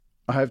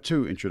I have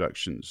two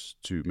introductions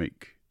to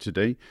make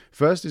today.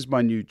 First is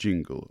my new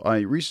jingle. I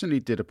recently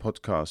did a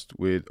podcast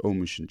with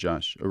Omush and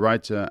Josh, a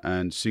writer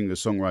and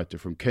singer-songwriter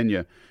from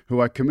Kenya,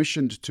 who I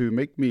commissioned to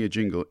make me a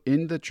jingle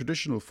in the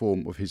traditional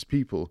form of his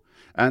people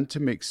and to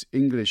mix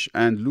English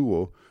and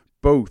Luo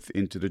both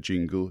into the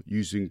jingle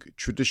using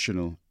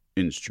traditional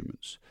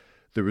instruments.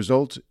 The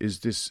result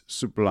is this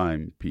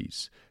sublime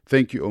piece.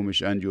 Thank you,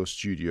 Omush, and your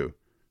studio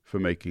for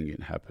making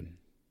it happen.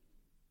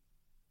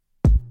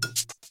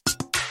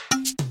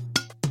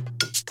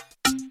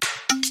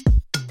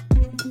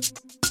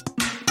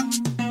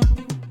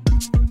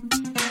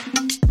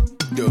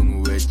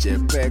 Dung weche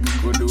pek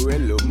kod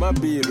welo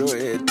mabiro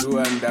etu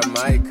anda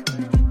mic.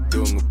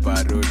 Dung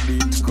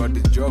parodit kod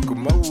jok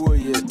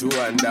mawuoye etu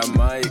anda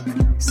mic.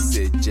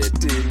 Seche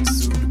tin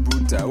sud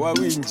buta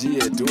wawinji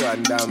etu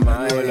anda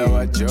mic. Wola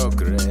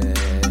wachokre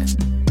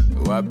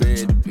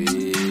wabed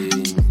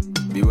piny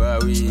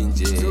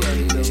biwawinje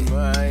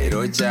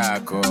ero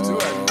chako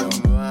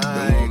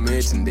Dungo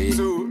mit ndi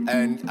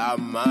and a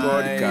mic.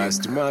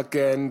 Podcast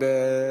makende.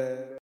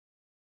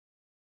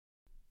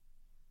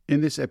 In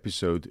this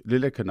episode,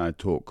 Lilek and I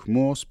talk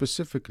more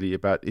specifically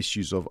about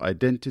issues of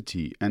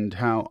identity and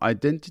how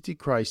identity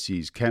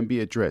crises can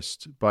be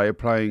addressed by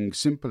applying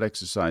simple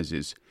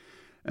exercises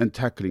and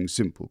tackling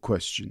simple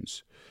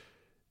questions.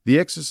 The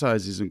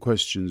exercises and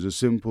questions are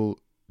simple,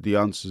 the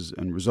answers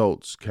and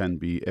results can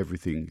be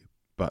everything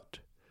but.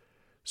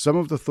 Some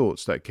of the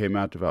thoughts that came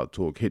out of our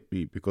talk hit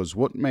me because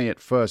what may at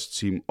first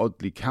seem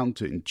oddly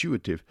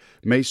counterintuitive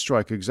may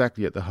strike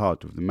exactly at the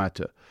heart of the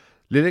matter.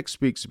 Lilek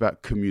speaks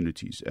about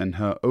communities and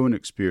her own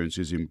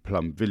experiences in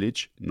Plum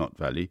Village, not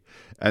Valley,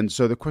 and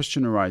so the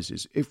question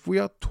arises, if we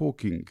are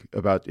talking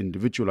about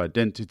individual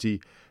identity,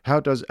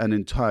 how does an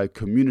entire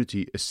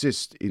community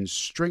assist in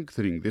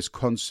strengthening this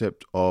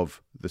concept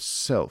of the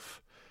self?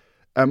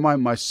 Am I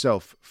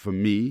myself for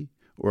me,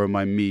 or am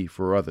I me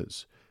for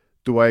others?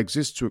 Do I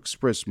exist to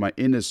express my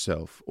inner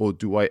self, or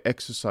do I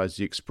exercise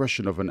the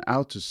expression of an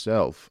outer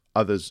self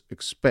others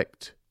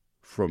expect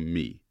from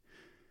me?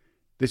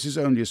 This is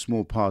only a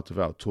small part of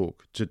our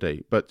talk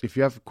today, but if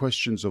you have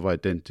questions of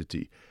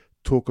identity,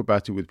 talk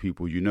about it with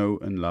people you know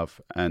and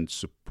love and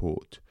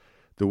support.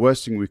 The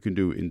worst thing we can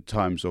do in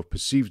times of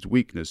perceived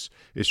weakness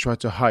is try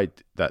to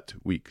hide that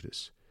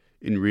weakness.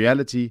 In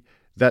reality,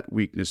 that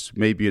weakness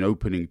may be an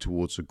opening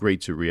towards a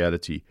greater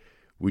reality.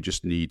 We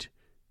just need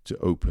to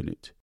open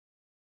it.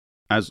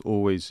 As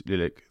always,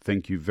 Lilek,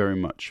 thank you very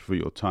much for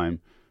your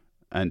time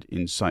and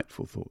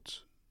insightful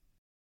thoughts.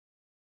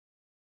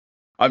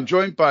 I'm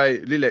joined by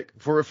Lilek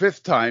for a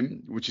fifth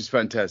time, which is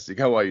fantastic.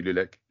 How are you,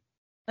 Lilek?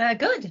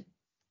 Good.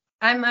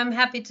 I'm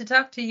happy to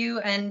talk to you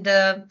and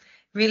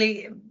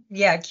really,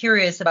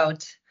 curious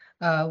about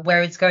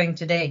where it's going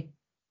today.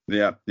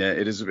 Yeah,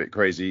 it is a bit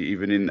crazy.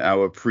 Even in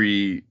our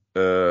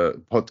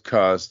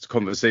pre-podcast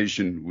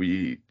conversation,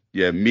 we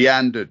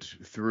meandered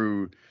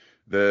through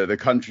the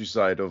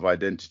countryside of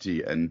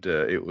identity, and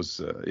it was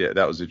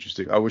that was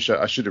interesting. I wish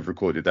I should have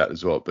recorded that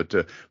as well. But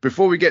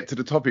before we get to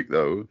the topic,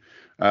 though,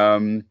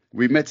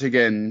 we met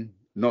again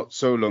not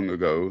so long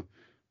ago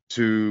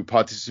to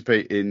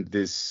participate in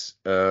this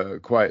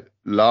quite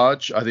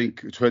large, I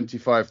think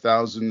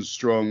 25,000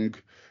 strong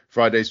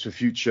Fridays for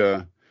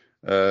Future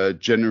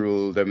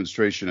general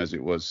demonstration, as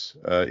it was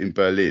in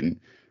Berlin.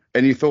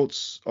 Any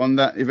thoughts on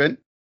that event?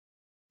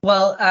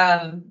 Well,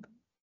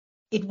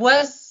 it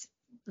was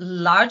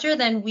larger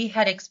than we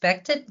had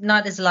expected,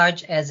 not as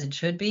large as it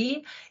should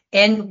be.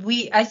 And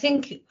I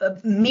think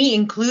me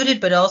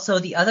included, but also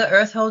the other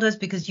Earth holders,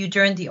 because you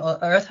joined the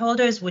Earth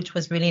holders, which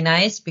was really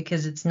nice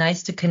because it's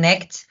nice to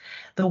connect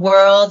the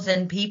worlds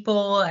and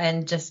people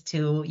and just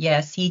to,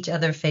 see each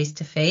other face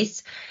to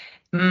face.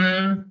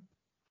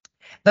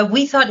 But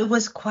we thought it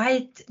was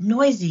quite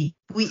noisy.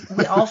 We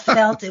all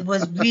felt it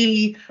was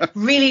really,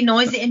 really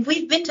noisy. And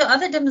we've been to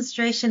other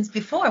demonstrations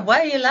before.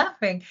 Why are you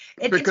laughing?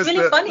 It's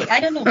really funny. I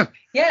don't know.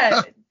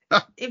 Yeah.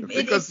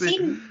 It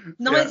seemed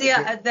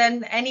noisier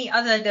than any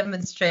other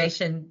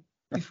demonstration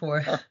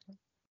before.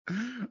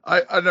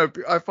 I know.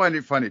 I find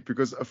it funny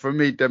because for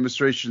me,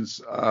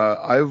 demonstrations,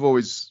 I've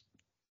always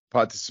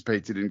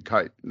participated in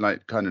kind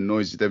of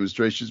noisy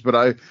demonstrations.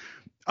 But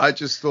I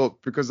just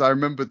thought, because I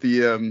remember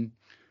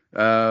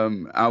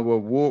our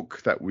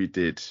walk that we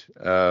did,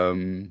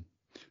 the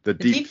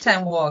deep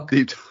time walk,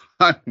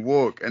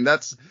 and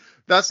that's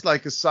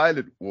like a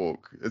silent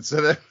walk, and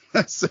so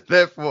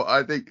therefore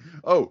I think,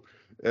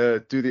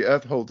 do the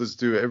Earth holders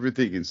do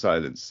everything in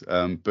silence?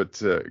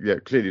 But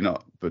clearly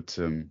not. But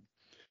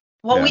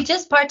we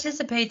just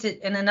participated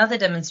in another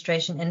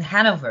demonstration in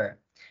Hanover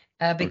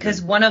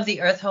because one of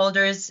the Earth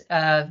holders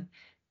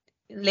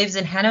lives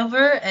in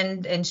Hanover,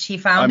 and she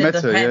founded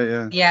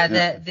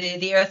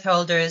the Earth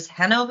Holders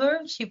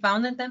Hanover. She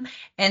founded them,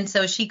 and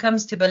so she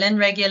comes to Berlin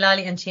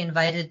regularly, and she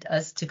invited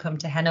us to come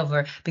to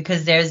Hanover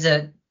because there's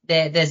a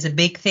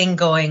big thing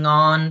going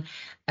on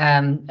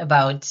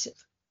about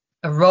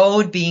a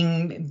road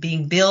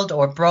being built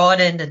or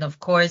broadened, and of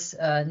course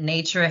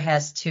nature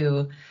has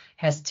to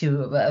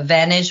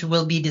vanish,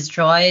 will be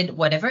destroyed,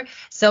 whatever.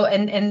 So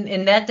and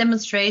in that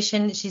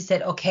demonstration, she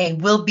said, okay,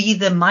 we'll be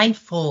the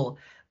mindful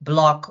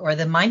block or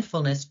the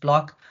mindfulness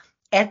block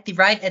at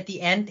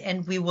the end,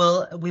 and we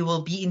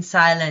will be in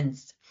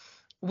silence,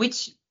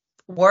 which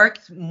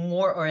worked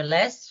more or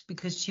less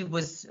because she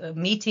was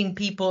meeting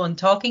people and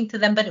talking to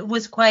them, but it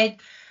was quite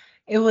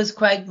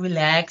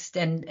relaxed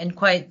and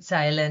quite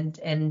silent,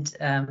 and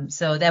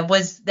so that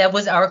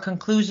was our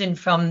conclusion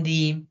from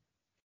the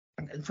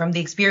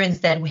experience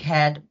that we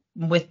had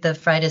with the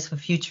Fridays for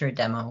Future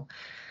demo.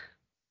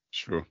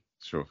 Sure.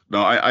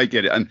 No, I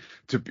get it. And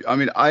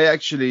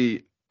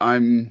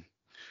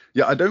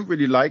I don't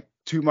really like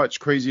too much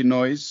crazy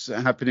noise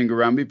happening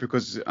around me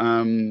because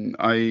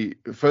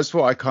first of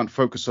all, I can't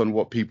focus on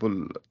what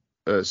people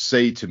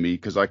say to me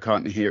because I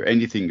can't hear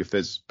anything if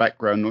there's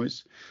background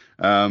noise.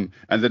 And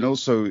then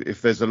also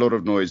if there's a lot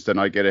of noise, then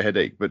I get a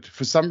headache. But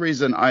for some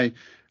reason, I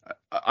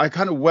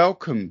kind of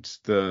welcomed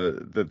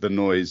the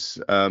noise.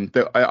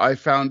 I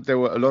found there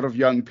were a lot of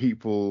young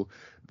people.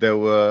 There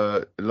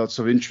were lots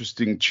of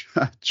interesting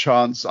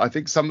chants. I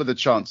think some of the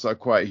chants are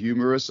quite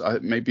humorous. I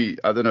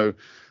don't know.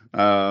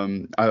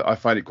 I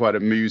find it quite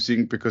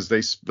amusing because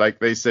they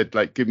said,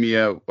 like, give me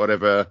a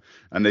whatever,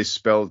 and they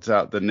spelled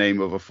out the name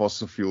of a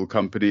fossil fuel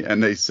company,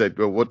 and they said,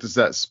 well, what does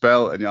that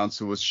spell? And the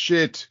answer was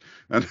shit.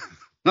 And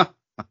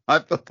I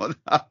thought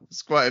that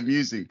was quite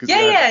amusing.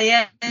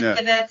 Yeah.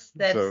 That's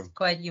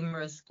quite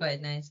humorous,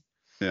 quite nice.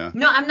 Yeah.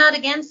 No, I'm not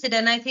against it,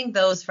 and I think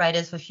those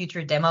Fridays for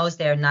Future demos,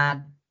 they're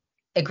not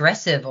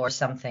aggressive or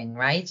something,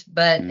 right?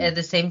 But at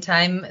the same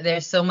time,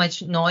 there's so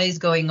much noise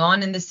going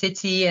on in the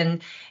city,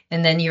 and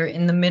then you're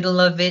in the middle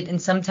of it,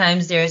 and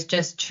sometimes there's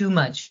just too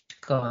much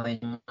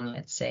going on,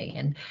 let's say.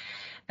 And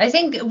I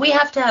think we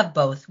have to have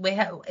both.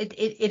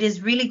 It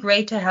is really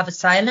great to have a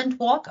silent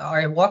walk or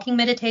a walking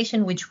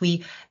meditation, which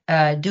we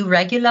do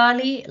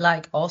regularly,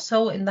 like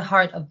also in the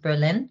heart of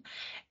Berlin.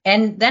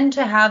 And then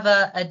to have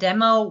a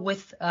demo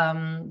with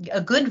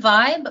a good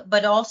vibe,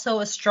 but also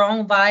a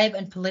strong vibe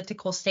and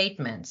political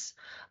statements.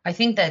 I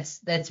think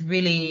that's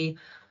really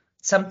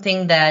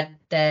something that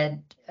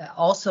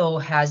also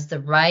has the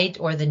right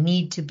or the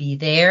need to be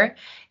there.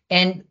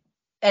 And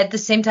at the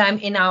same time,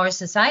 in our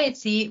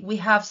society, we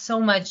have so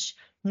much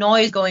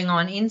noise going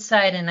on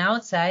inside and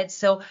outside.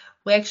 So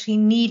we actually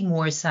need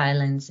more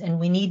silence and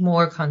we need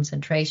more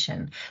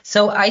concentration.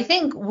 So I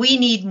think we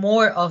need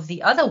more of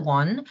the other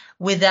one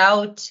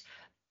without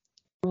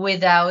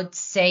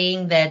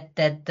saying that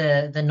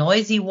the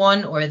noisy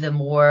one or the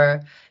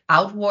more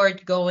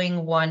outward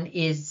going one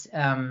is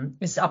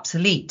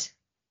obsolete.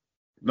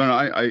 No,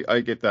 I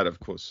get that, of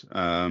course.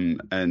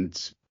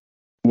 And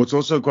what's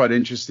also quite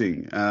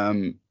interesting,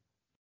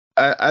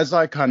 as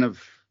I kind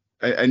of,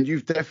 and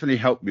you've definitely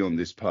helped me on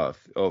this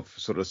path of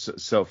sort of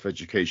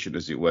self-education,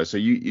 as it were. So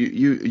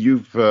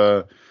you've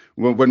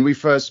when we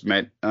first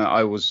met,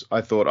 I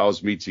thought I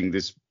was meeting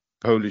this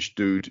Polish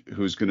dude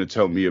who's going to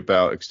tell me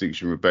about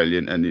Extinction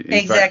Rebellion, and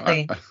in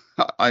fact,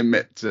 I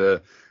met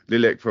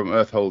Lilek from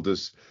Earth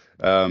Holders,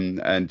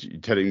 and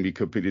telling me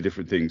completely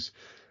different things.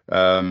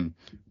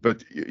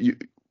 But you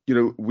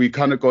know, we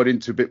kind of got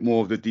into a bit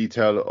more of the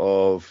detail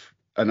of.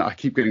 And I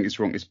keep getting this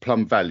wrong. It's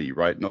Plum Valley,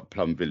 right? Not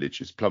Plum Village.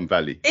 It's Plum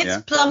Valley.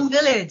 It's Plum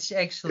Village,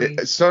 actually.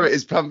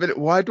 It's Plum Village.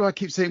 Why do I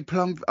keep saying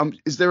Plum?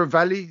 Is there a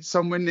valley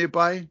somewhere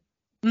nearby?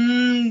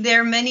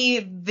 There are many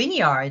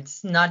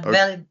vineyards, not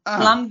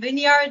Plum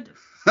Vineyard.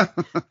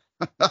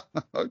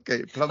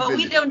 Okay, Plum But Village.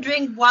 We don't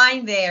drink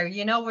wine there.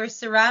 You know, we're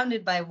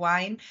surrounded by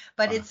wine,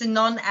 but it's a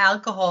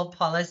non-alcohol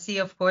policy,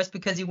 of course,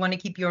 because you want to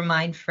keep your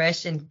mind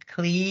fresh and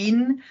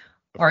clean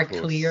or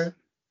clear.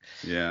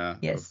 Yeah,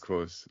 yes. Of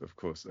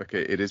course.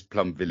 Okay, it is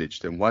Plum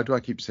Village. Then why do I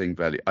keep saying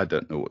Valley? I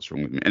don't know what's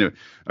wrong with me. Anyway,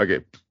 okay,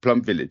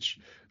 Plum Village,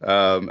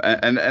 and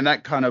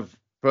that kind of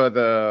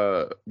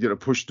further,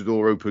 pushed the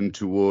door open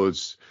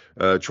towards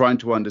trying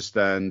to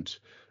understand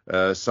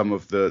some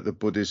of the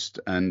Buddhist,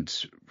 and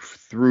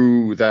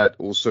through that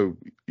also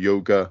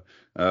yoga.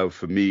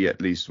 For me,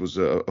 at least, was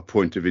a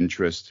point of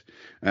interest,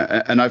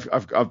 and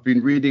I've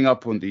been reading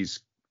up on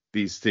these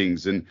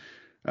things, and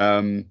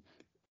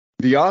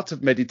the art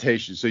of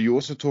meditation. So you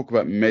also talk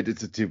about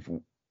meditative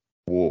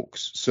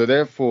walks. So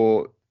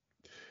therefore,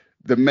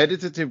 the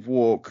meditative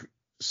walk,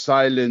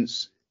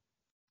 silence,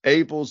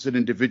 enables an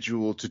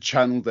individual to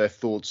channel their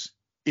thoughts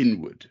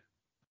inward,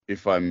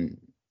 if I'm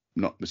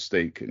not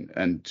mistaken,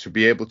 and to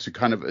be able to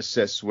kind of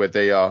assess where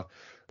they are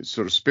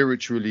sort of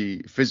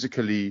spiritually,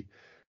 physically.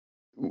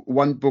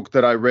 One book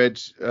that I read,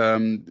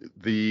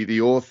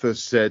 the author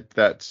said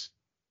that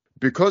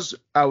because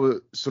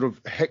our sort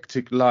of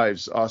hectic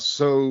lives are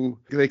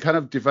they kind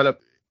of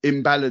develop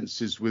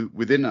imbalances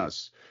within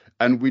us,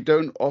 and we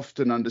don't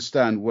often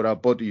understand what our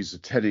bodies are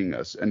telling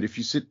us. And if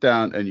you sit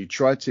down and you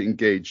try to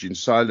engage in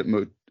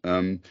silent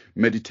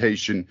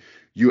meditation,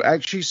 you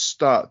actually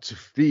start to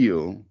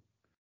feel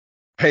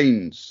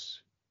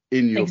pains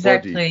in your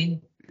body.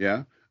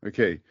 Yeah.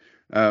 Okay.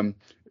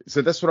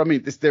 So that's what I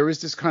mean. There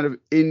is this kind of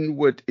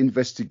inward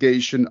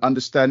investigation,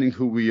 understanding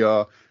who we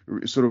are,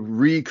 sort of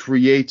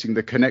recreating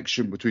the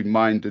connection between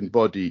mind and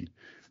body.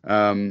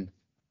 And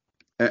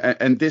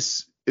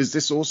this is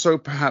this also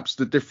perhaps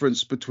the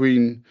difference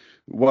between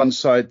one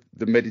side,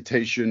 the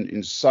meditation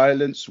in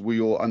silence, we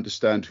all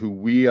understand who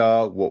we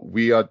are, what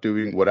we are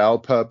doing, what our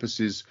purpose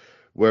is,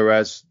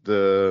 whereas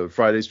the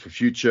Fridays for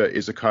Future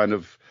is a kind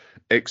of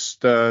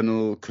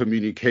external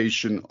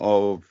communication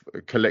of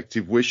a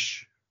collective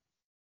wish.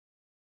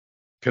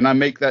 Can I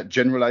make that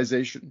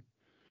generalization?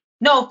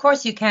 No, of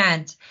course you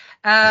can't.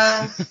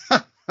 But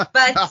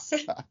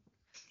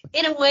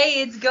in a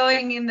way, it's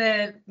going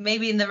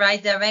maybe in the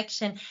right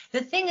direction.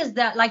 The thing is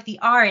that, like, the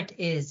art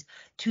is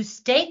to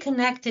stay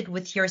connected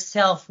with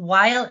yourself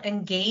while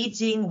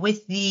engaging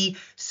with the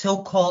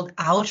so-called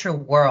outer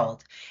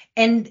world.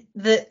 And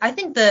I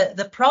think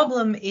the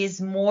problem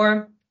is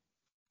more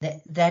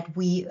that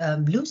we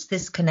lose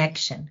this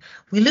connection.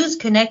 We lose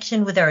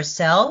connection with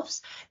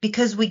ourselves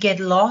because we get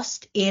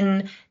lost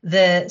in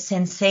the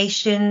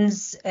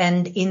sensations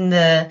and in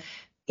the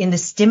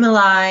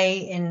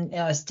stimuli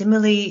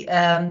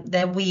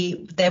that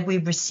we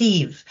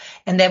receive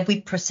and that we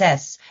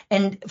process.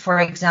 And for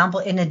example,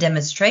 in a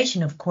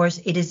demonstration, of course,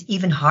 it is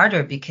even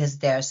harder because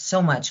there's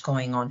so much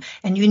going on,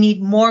 and you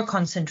need more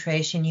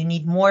concentration, you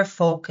need more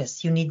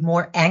focus, you need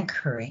more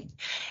anchoring.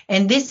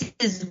 And this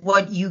is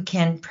what you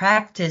can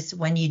practice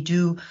when you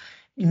do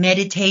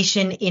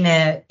meditation in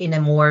a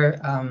more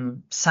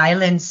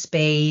silent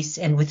space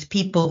and with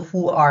people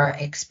who are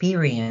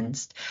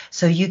experienced.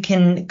 So you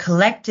can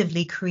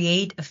collectively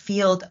create a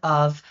field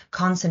of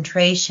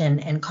concentration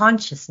and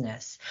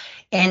consciousness.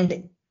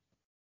 And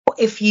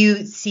if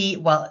you see,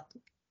 well,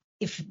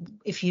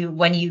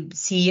 when you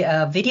see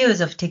videos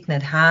of Thich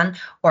Nhat Hanh,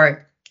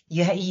 or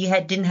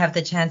didn't have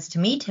the chance to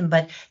meet him,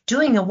 but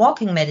doing a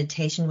walking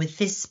meditation with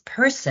this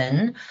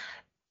person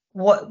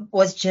what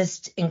was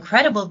just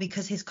incredible,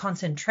 because his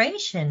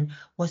concentration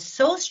was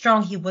so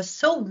strong. He was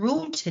so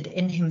rooted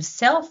in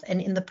himself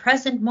and in the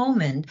present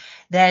moment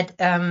that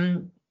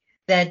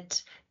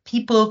that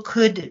people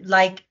could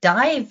like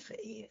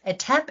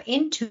tap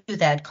into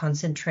that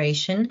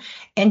concentration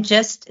and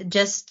just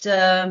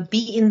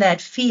be in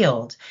that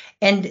field.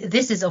 And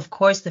this is, of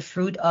course, the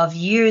fruit of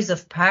years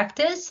of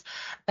practice.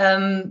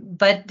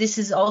 But this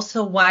is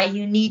also why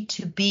you need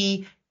to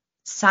be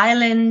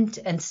silent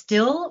and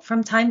still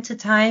from time to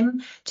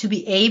time to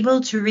be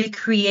able to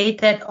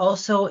recreate that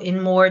also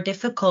in more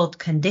difficult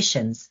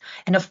conditions.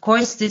 And of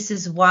course, this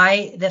is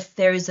why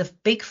there is a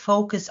big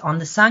focus on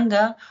the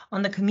Sangha,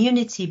 on the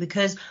community,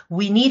 because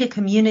we need a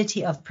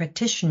community of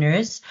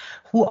practitioners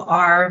who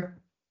are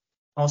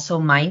also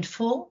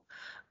mindful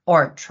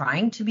or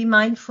trying to be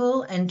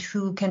mindful and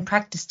who can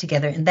practice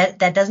together. And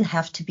that doesn't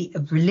have to be a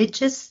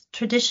religious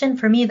tradition.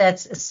 For me,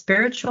 that's a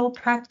spiritual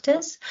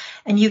practice.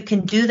 And you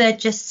can do that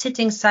just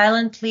sitting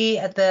silently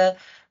at the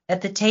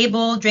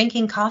table,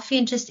 drinking coffee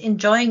and just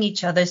enjoying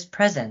each other's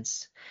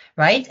presence,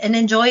 right? And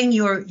enjoying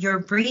your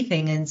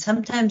breathing. And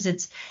sometimes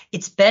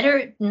it's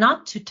better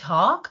not to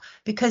talk,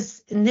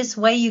 because in this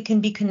way you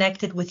can be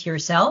connected with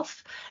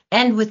yourself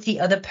and with the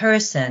other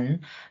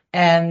person.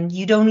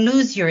 You don't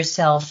lose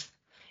yourself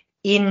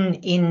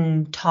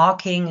in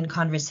talking and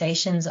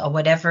conversations or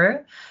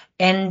whatever.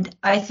 And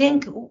I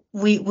think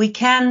we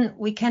can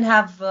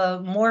have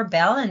more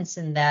balance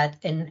in that,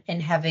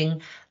 in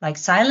having like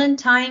silent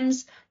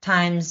times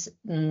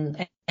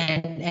and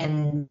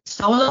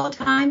solo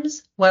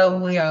times where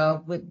we are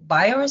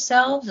by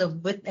ourselves or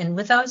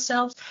with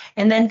ourselves,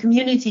 and then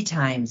community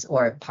times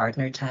or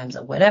partner times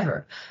or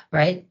whatever,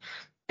 right?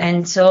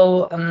 And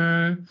so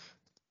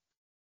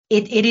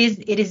it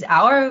is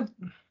our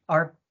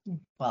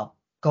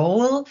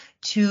goal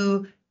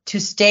to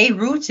stay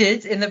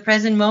rooted in the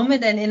present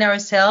moment and in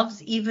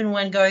ourselves, even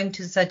when going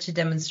to such a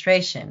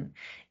demonstration.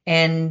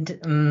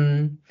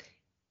 And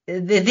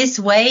this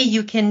way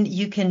you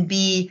can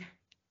be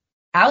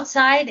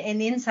outside and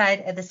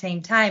inside at the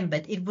same time,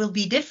 but it will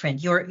be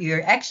different.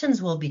 Your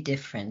actions will be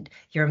different.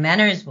 Your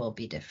manners will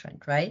be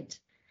different, right?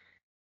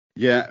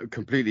 Yeah,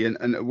 completely.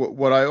 And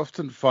what I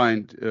often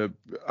find,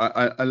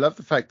 I love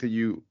the fact that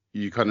you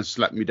kind of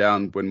slap me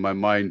down when my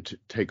mind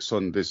takes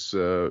on this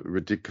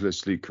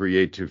ridiculously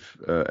creative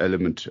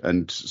element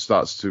and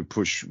starts to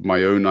push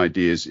my own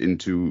ideas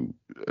into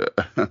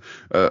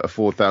a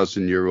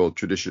 4,000-year-old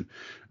tradition.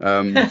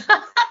 Yeah,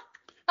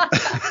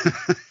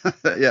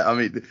 I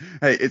mean,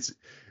 hey,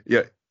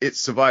 it's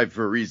survived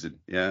for a reason.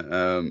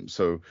 Yeah.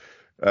 So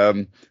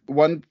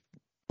one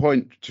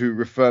point to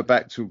refer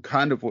back to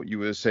kind of what you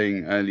were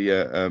saying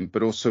earlier,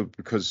 but also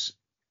because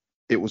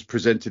it was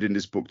presented in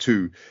this book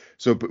too.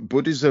 So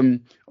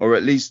Buddhism, or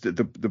at least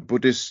the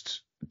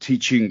Buddhist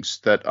teachings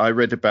that I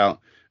read about,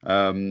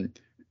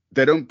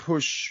 they don't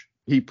push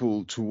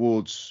people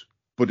towards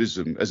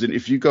Buddhism. As in,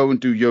 if you go and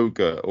do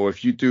yoga, or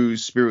if you do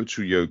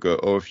spiritual yoga,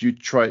 or if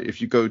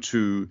you go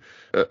to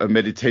a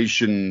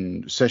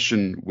meditation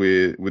session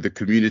with a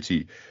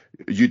community,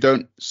 you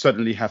don't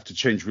suddenly have to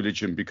change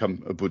religion,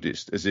 become a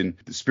Buddhist. As in,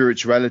 the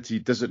spirituality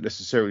doesn't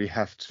necessarily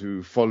have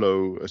to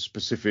follow a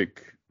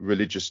specific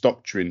religious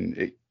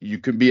doctrine. You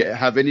can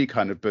have any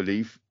kind of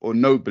belief or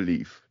no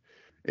belief.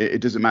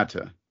 It doesn't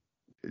matter.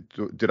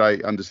 Did I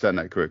understand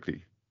that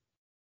correctly?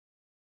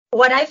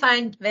 what I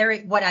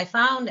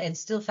found and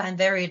still find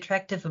very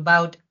attractive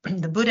about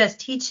the Buddha's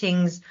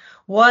teachings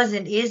was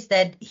and is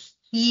that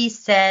he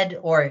said,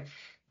 or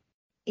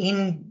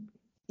in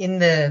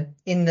the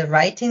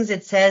writings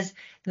it says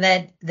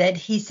that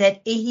he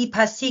said, "Ehi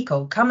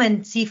passiko, come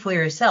and see for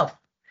yourself."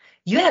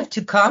 You have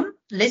to come,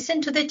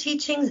 listen to the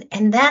teachings,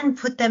 and then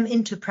put them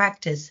into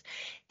practice.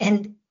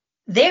 And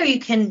there you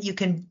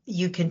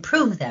can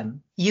prove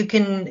them. You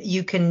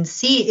can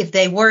see if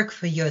they work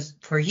for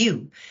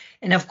you.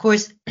 And of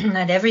course,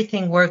 not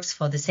everything works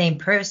for the same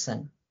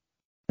person.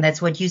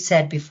 That's what you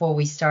said before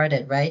we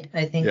started, right?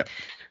 I think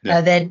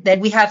that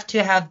we have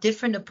to have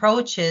different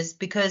approaches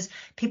because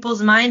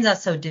people's minds are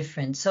so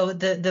different. So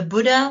the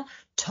Buddha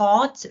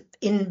taught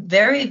in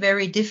very,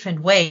 very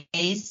different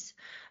ways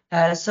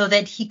so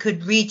that he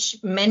could reach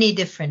many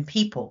different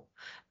people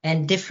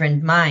and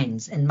different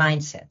minds and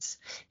mindsets.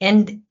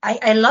 And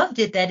I loved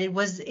it that it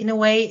was, in a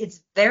way,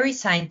 it's very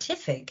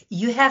scientific.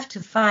 You have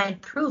to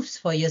find proofs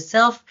for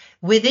yourself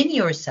within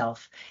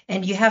yourself,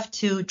 and you have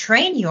to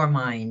train your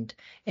mind.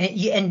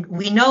 And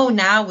we know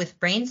now with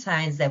brain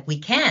science that we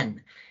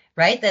can,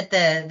 right?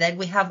 That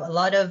we have a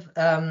lot of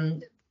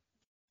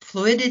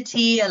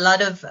fluidity, a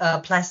lot of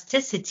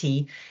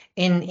plasticity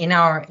in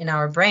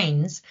our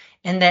brains,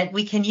 and that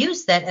we can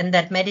use that, and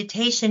that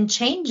meditation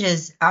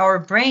changes our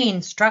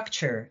brain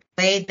structure,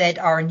 the way that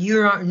our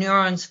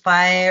neurons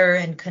fire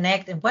and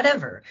connect and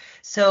whatever.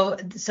 So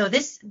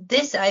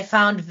this I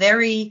found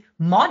very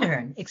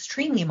modern,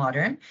 extremely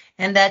modern,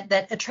 and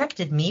that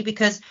attracted me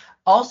because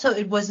also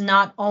it was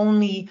not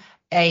only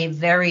a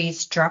very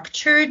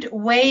structured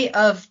way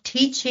of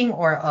teaching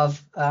or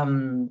of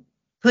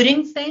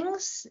putting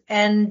things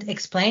and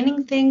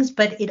explaining things,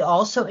 but it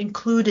also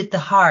included the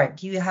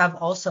heart. You have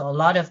also a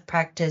lot of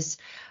practice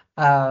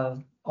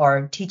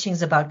or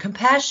teachings about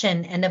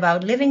compassion and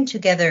about living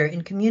together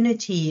in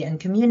community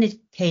and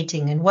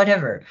communicating and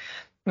whatever.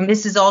 And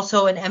this is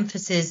also an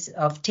emphasis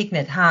of Thich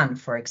Nhat Hanh,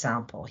 for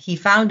example. He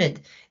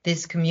founded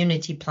this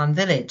community Plum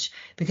Village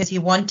because he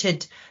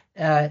wanted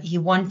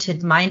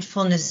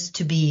mindfulness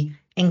to be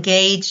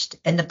engaged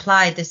and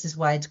applied. This is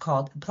why it's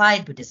called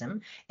applied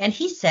Buddhism. And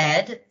he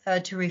said,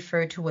 to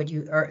refer to what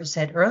you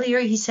said earlier,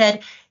 he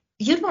said,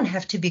 you don't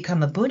have to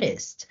become a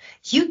Buddhist.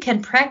 You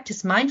can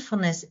practice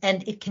mindfulness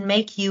and it can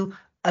make you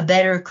a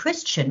better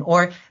Christian.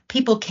 Or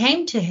people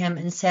came to him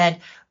and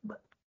said,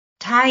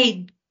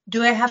 Tai,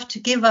 do I have to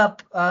give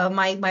up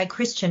my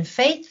Christian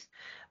faith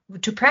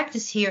to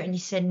practice here? And he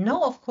said,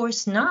 no, of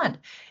course not.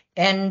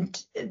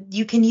 And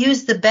you can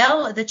use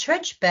the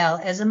church bell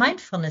as a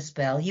mindfulness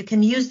bell. You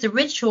can use the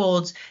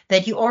rituals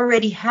that you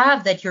already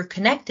have, that you're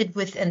connected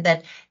with and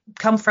that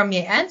come from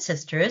your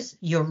ancestors,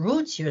 your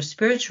roots, your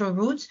spiritual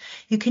roots.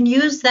 You can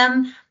use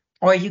them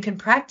or you can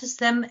practice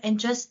them and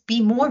just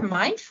be more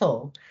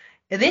mindful.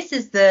 This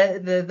is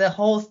the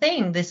whole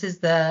thing. This is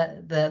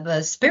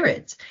the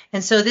spirit.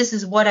 And so this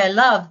is what I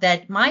love,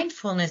 that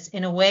mindfulness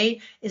in a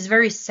way is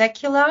very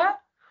secular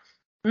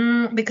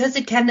because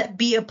it can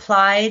be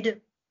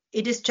applied.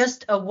 It is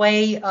just a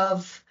way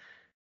of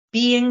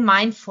being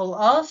mindful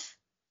of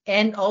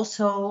and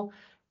also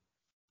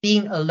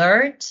being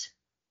alert,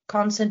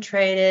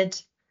 concentrated.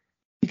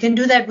 You can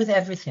do that with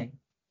everything.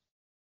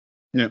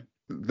 Yeah.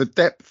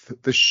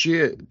 The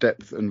sheer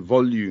depth and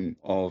volume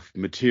of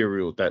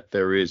material that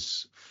there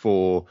is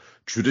for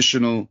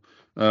traditional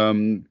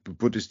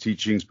Buddhist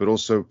teachings, but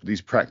also these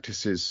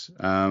practices.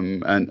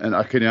 And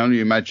I can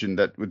only imagine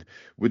that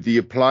with the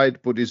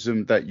applied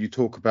Buddhism that you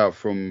talk about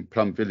from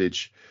Plum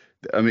Village,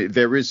 I mean,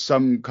 there is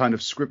some kind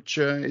of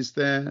scripture, is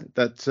there,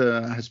 that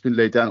has been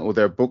laid down, or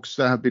there are books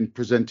that have been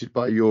presented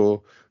by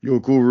your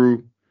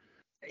guru?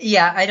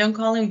 Yeah, I don't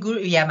call him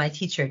guru. Yeah, my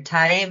teacher.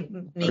 Tai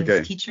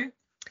means teacher.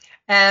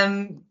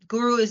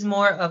 Guru is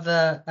more of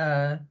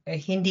a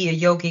Hindi, a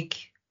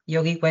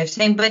yogic way of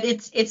saying, but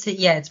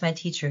it's my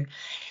teacher.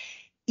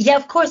 Yeah,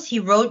 of course, he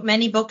wrote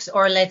many books,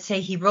 or let's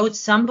say he wrote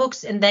some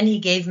books and then he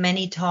gave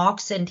many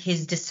talks, and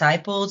his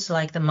disciples,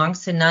 like the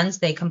monks and nuns,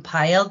 they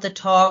compiled the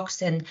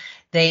talks and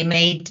they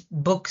made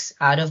books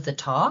out of the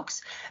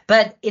talks.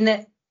 But in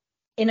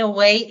a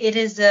way, it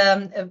is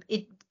a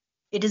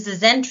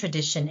Zen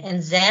tradition,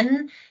 and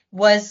Zen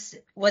was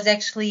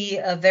actually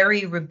a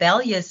very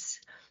rebellious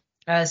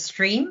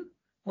stream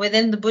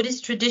within the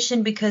Buddhist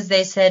tradition, because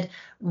they said,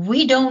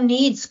 we don't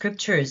need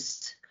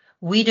scriptures.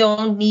 We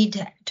don't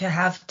need to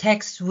have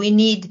text. We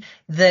need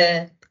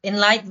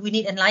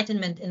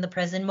enlightenment in the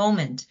present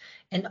moment.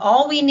 And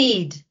all we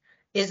need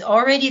is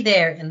already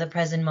there in the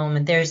present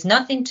moment. There is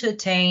nothing to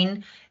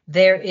attain.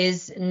 There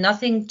is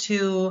nothing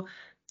to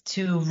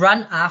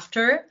run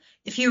after.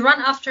 If you run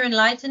after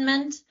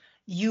enlightenment,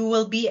 you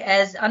will be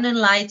as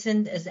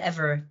unenlightened as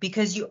ever,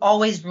 because you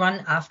always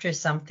run after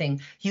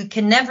something. You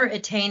can never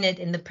attain it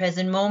in the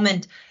present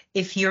moment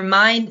if your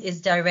mind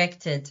is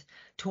directed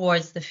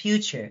towards the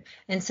future.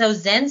 And so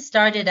Zen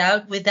started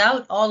out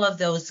without all of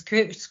those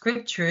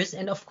scriptures.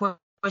 And of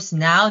course,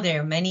 now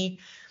there are many,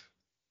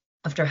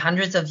 after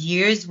hundreds of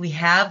years, we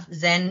have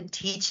Zen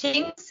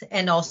teachings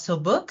and also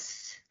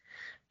books.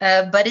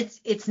 but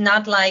it's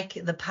not like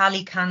the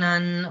Pali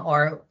Canon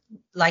or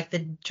like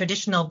the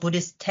traditional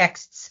Buddhist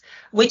texts,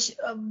 which,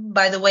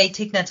 by the way,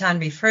 Thich Nhat Hanh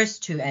refers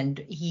to, and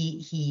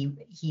he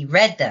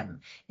read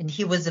them, and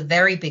he was a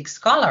very big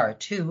scholar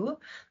too.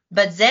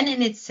 But Zen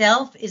in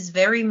itself is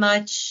very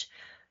much,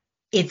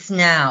 it's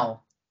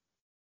now.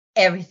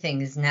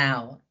 Everything is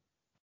now,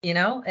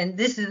 and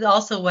this is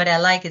also what I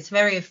like. It's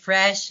very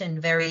fresh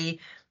and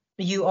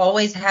you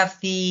always have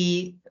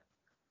the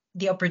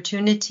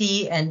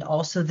opportunity and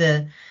also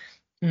the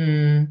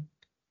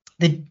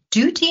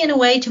duty in a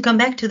way to come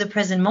back to the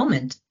present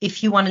moment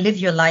if you want to live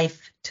your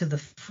life to the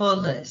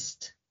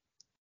fullest.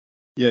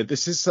 Yeah,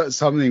 this is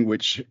something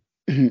which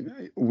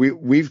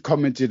we've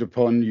commented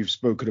upon. You've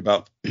spoken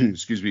about,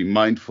 excuse me,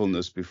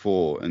 mindfulness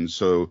before, and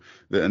so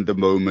the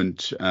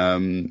moment,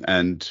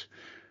 and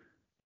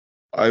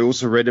I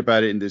also read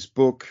about it in this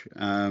book,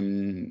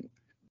 being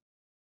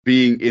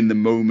in the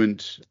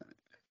moment.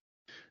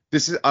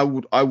 I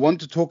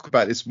want to talk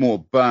about this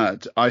more,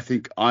 but I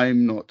think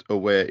I'm not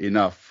aware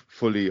enough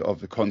fully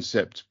of the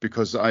concept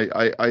because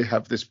I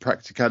have this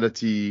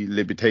practicality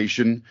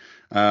limitation,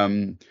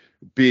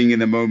 being in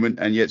the moment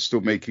and yet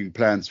still making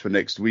plans for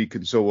next week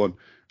and so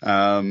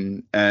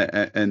on.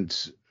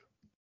 And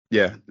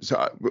yeah,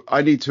 so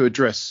I need to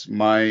address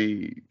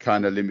my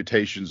kind of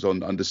limitations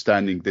on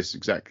understanding this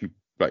exactly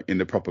like in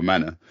the proper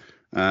manner.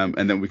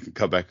 And then we can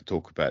come back and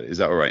talk about it. Is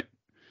that all right?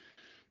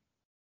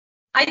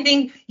 I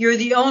think you're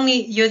the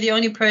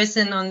only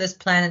person on this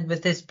planet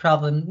with this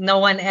problem. No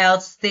one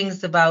else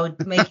thinks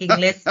about making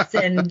lists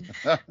and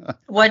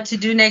what to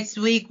do next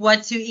week,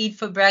 what to eat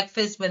for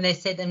breakfast when they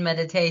sit in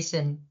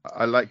meditation.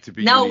 I like to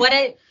be. No,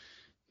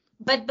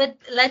 but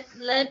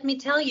let me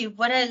tell you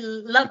what I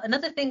love.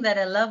 Another thing that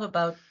I love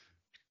about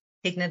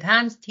Thich Nhat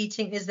Hanh's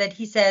teaching is that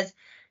he says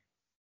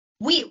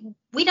we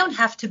don't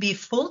have to be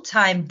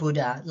full-time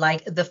Buddha,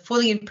 like the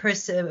fully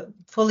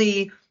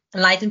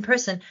enlightened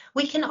person.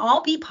 We can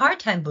all be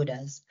part-time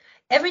Buddhas.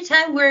 Every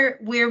time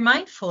we're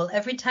mindful,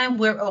 every time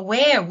we're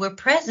aware, we're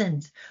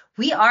present,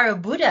 we are a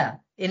Buddha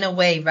in a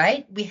way,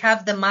 right? We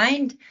have the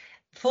mind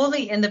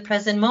fully in the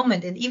present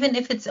moment, and even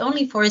if it's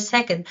only for a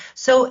second.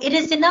 So it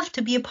is enough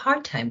to be a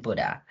part-time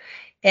Buddha.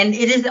 And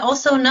it is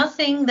also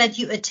nothing that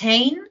you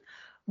attain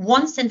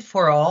once and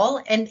for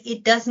all, and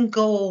it doesn't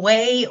go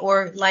away,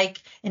 or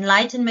like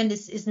enlightenment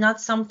is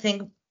not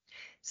something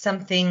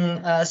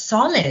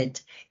solid.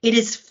 It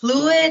is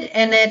fluid,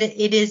 and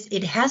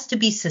it has to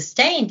be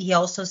sustained. He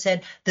also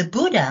said the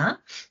Buddha,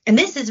 and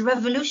this is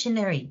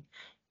revolutionary,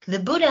 the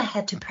Buddha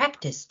had to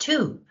practice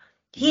too.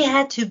 He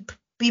had to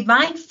be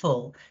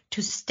mindful,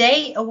 to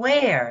stay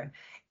aware.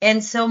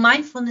 And so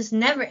mindfulness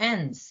never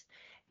ends.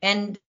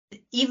 And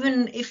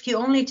even if you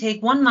only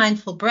take one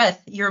mindful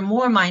breath, you're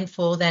more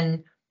mindful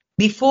than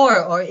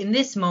before, or in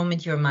this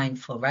moment you're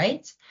mindful,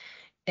 right?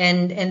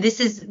 And this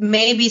is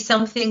maybe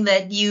something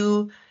that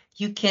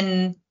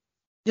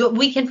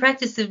we can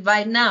practice it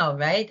right now,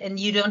 right? And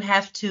you don't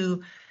have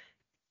to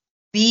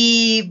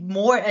be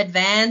more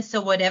advanced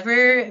or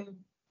whatever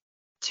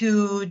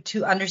to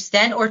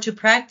understand or to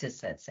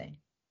practice, let's say.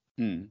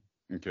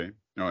 Okay.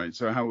 All right.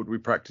 So how would we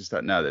practice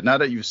that now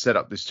that you've set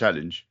up this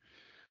challenge?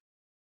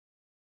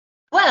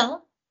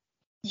 Well,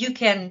 you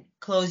can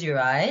close your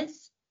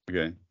eyes.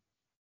 Okay.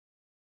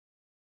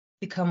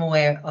 Become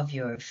aware of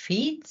your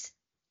feet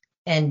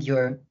and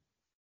your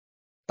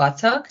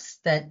buttocks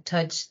that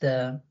touch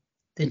the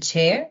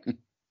chair.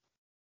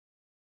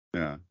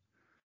 Yeah.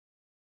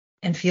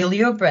 And feel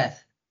your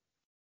breath.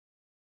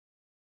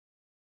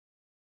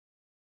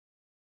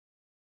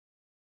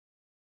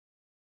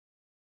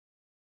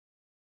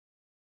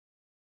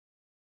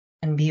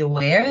 And be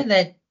aware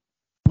that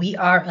we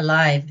are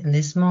alive in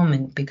this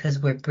moment because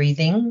we're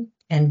breathing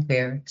and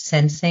we're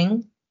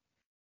sensing.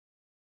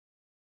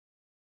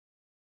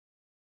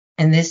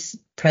 And this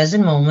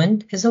present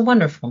moment is a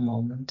wonderful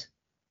moment.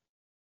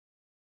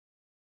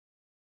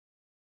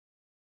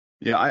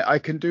 Yeah, I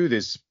can do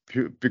this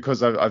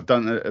because I've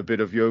done a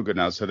bit of yoga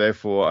now. So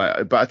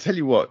therefore, but I tell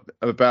you what,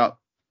 about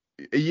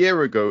a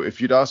year ago,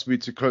 if you'd asked me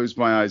to close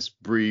my eyes,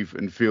 breathe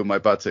and feel my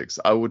buttocks,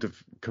 I would have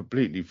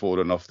completely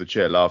fallen off the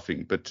chair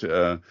laughing. But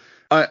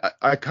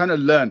I kind of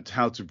learned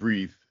how to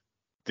breathe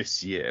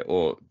this year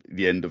or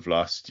the end of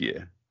last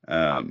year,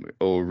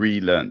 or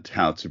relearned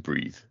how to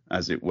breathe,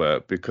 as it were,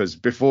 because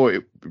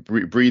before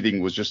breathing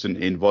was just an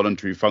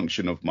involuntary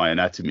function of my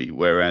anatomy,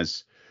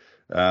 whereas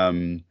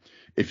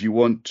if you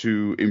want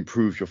to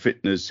improve your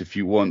fitness, if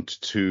you want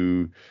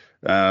to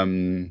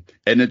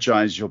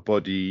energize your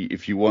body,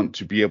 if you want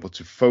to be able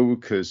to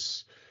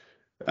focus,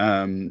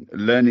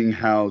 learning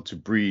how to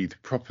breathe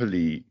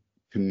properly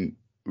can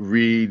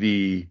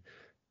really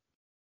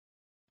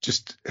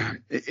just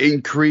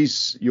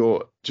increase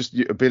your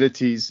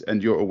abilities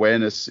and your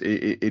awareness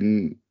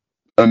in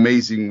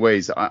amazing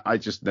ways I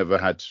just never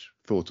had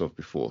thought of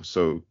before.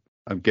 So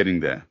I'm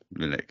getting there,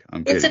 Lilek.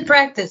 It's a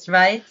practice,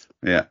 right?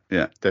 Yeah,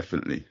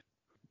 definitely.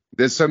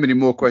 There's so many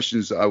more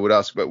questions I would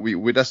ask, but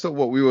that's not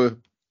what we were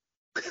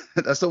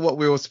that's not what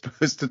we were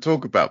supposed to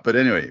talk about. But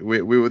anyway,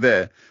 we were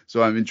there,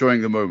 so I'm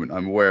enjoying the moment.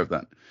 I'm aware of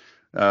that.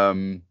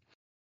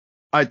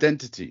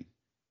 Identity.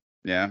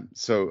 Yeah.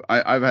 So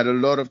I've had a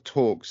lot of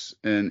talks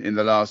in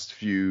the last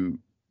few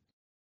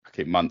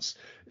months.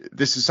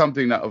 This is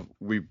something that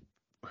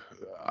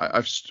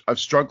I've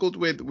struggled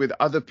with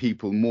other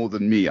people more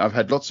than me. I've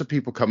had lots of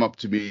people come up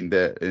to me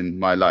in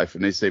my life,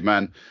 and they say,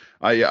 "Man,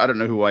 I don't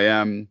know who I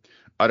am.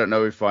 I don't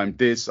know if I'm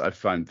this,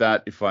 if I'm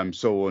that, if I'm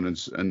so on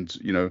and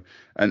you know,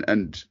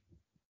 and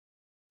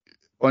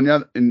on the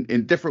other,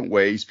 in different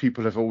ways,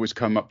 people have always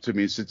come up to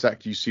me and said,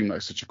 "Zach, you seem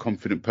like such a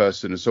confident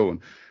person," and so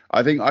on.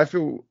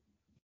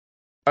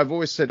 I've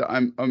always said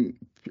I'm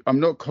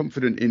not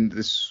confident in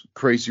this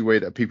crazy way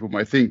that people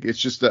might think. It's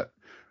just that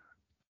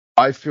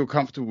I feel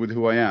comfortable with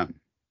who I am.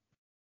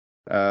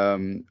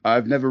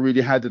 I've never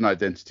really had an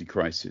identity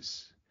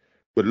crisis,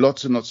 but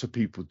lots and lots of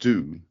people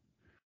do.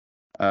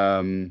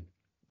 And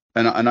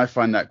I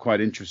find that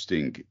quite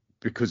interesting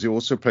because it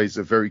also plays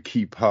a very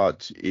key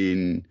part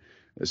in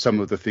some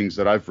of the things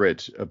that I've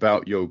read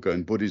about yoga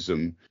and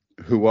Buddhism.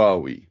 Who are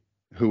we?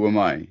 Who am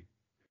I?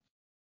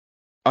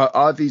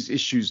 Are these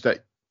issues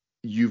that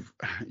you've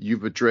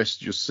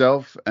addressed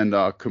yourself and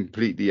are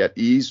completely at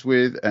ease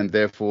with, and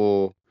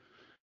therefore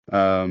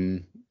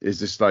is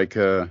this like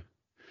a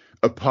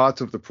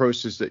part of the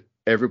process that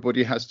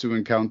everybody has to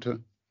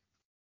encounter?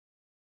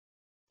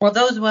 Well,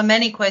 those were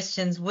many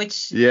questions.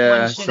 Which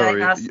one should I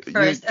ask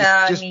first?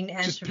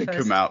 Just pick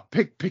them out.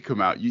 Pick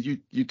them out. You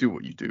do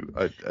what you do.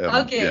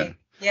 Okay.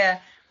 Yeah.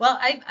 Well,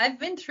 I've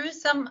been through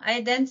some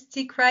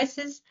identity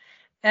crisis.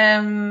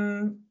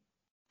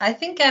 I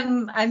think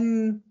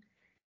I'm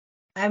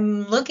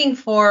looking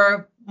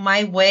for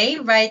my way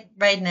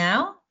right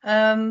now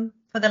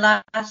for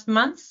the last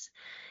months.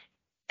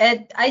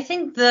 And I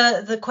think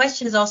the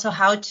question is also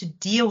how to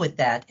deal with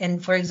that.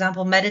 And for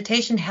example,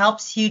 meditation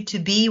helps you to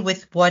be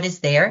with what is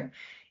there,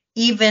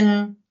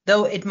 even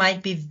though it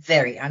might be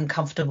very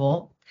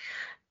uncomfortable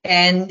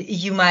and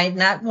you might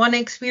not want to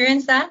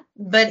experience that,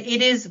 but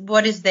it is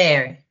what is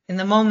there in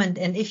the moment.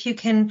 And if you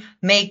can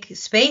make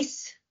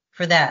space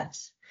for that,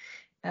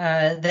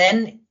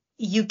 then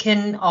you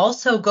can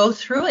also go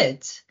through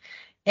it.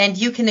 And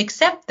you can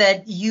accept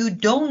that you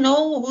don't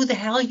know who the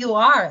hell you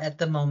are at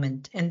the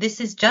moment. And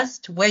this is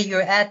just where you're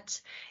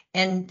at.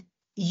 And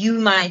you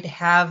might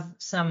have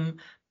some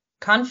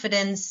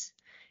confidence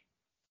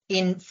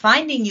in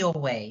finding your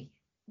way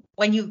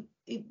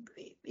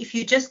if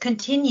you just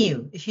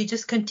continue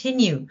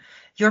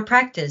your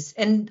practice.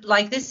 And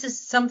like, this is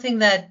something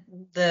that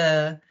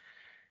the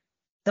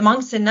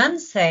monks and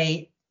nuns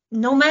say,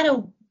 no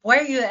matter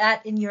where you're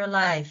at in your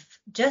life,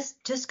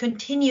 just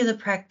continue the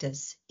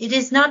practice. It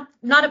is not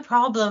a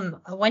problem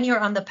when you're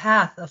on the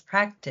path of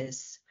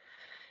practice.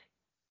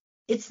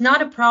 It's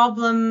not a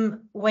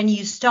problem when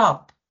you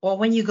stop or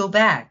when you go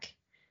back.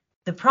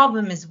 The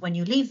problem is when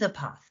you leave the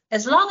path.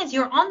 As long as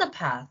you're on the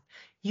path,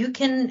 you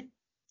can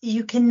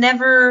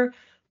never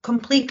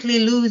completely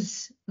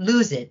lose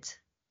it,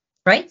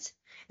 right?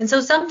 And so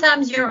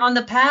sometimes you're on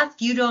the path,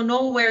 you don't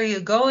know where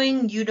you're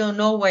going, you don't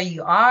know where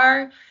you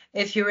are,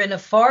 if you're in a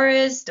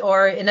forest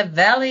or in a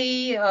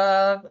valley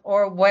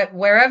or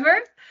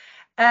wherever,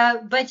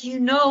 but you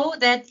know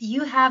that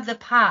you have the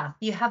path,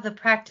 you have the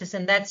practice,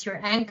 and that's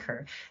your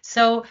anchor.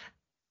 So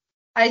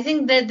I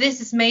think that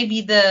this is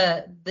maybe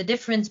the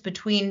difference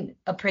between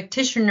a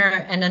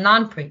practitioner and a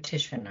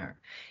non-practitioner.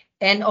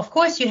 And of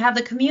course, you have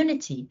the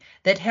community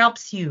that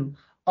helps you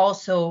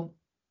also.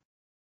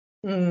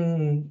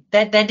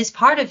 That is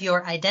part of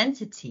your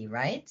identity,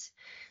 right?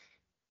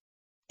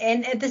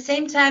 And at the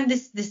same time,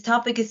 this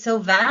topic is so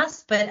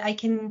vast, but I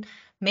can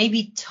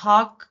maybe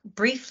talk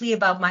briefly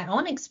about my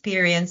own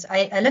experience.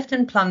 I lived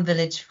in Plum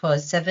Village for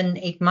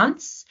 7-8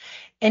 months,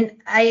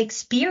 and I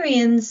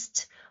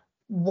experienced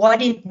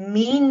what it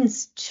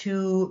means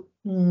to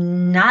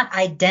not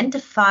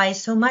identify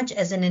so much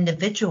as an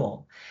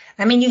individual.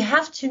 I mean, you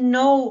have to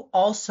know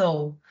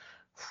also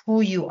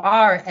who you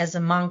are as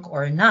a monk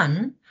or a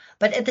nun,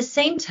 but at the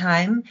same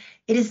time,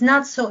 it is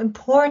not so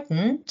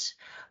important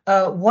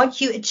what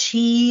you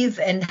achieve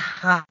and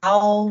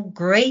how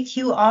great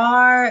you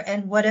are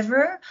and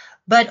whatever,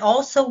 but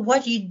also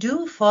what you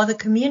do for the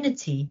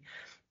community.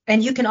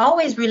 And you can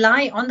always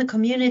rely on the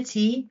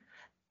community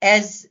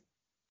as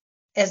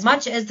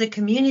much as the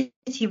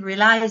community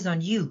relies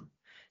on you.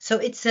 So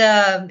it's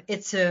a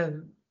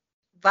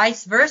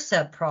vice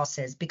versa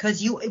process,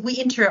 because we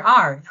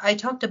inter-are. I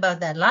talked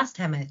about that last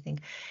time, I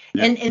think.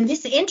 Yeah. And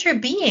this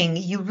inter-being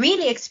you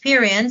really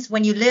experience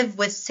when you live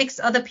with 6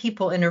 other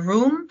people in a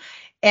room,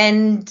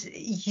 and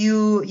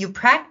you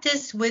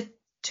practice with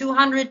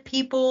 200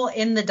 people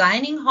in the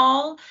dining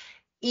hall,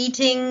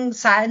 eating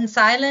in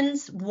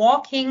silence,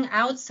 walking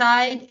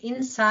outside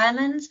in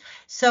silence.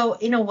 So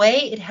in a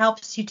way, it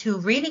helps you to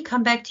really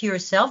come back to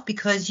yourself,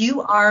 because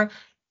you are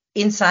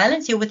in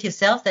silence, you're with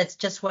yourself. That's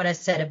just what I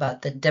said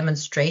about the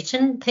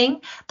demonstration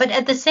thing. But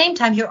at the same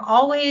time, you're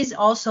always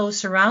also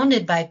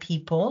surrounded by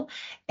people,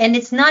 and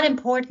it's not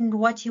important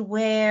what you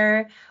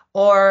wear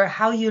or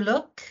how you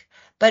look,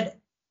 but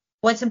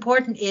what's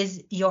important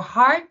is your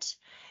heart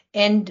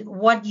and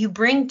what you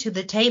bring to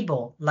the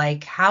table,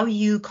 like how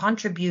you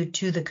contribute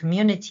to the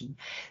community.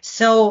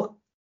 So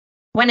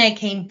when I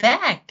came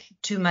back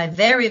to my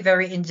very,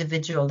 very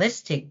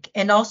individualistic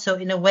and also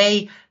in a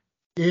way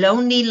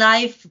lonely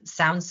life,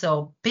 sounds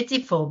so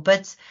pitiful,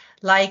 but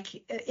like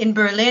in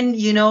Berlin,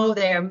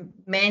 there are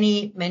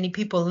many, many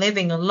people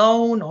living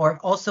alone, or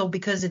also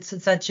because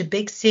it's such a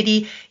big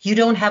city, you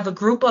don't have a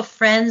group of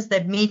friends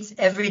that meets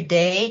every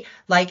day,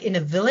 like in a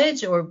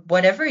village or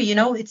whatever,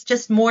 it's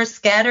just more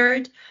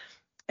scattered.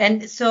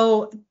 And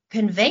so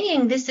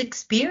conveying this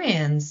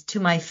experience to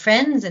my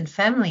friends and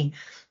family,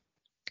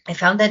 I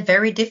found that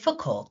very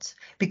difficult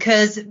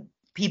because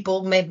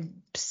people may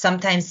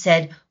sometimes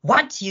said,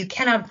 "What? You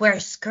cannot wear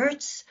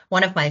skirts?"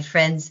 One of my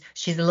friends,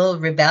 she's a little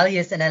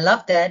rebellious, and I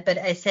love that. But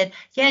I said,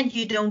 "Yeah, and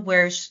you don't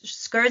wear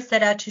skirts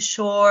that are too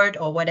short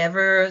or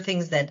whatever,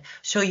 things that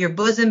show your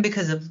bosom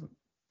because of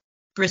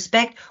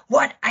respect."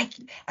 What?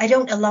 I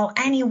don't allow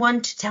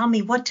anyone to tell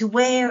me what to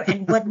wear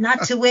and what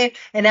not to wear.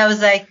 And I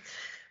was like,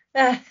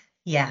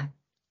 yeah,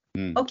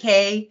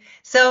 okay.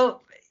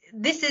 So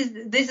this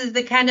is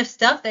the kind of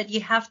stuff that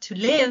you have to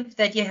live,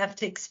 that you have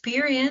to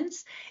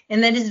experience,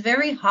 and that is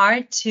very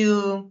hard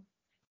to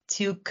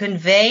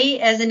convey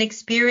as an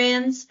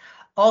experience.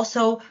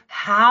 Also,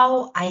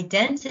 how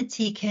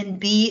identity can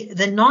be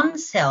the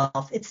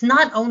non-self. It's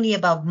not only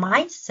about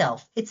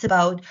myself, it's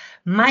about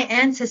my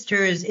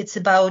ancestors, it's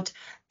about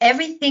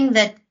everything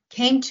that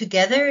came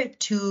together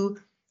to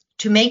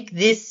make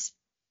this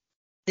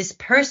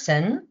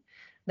person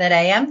that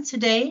I am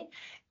today,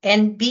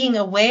 and being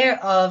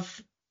aware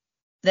of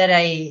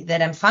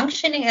that I'm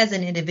functioning as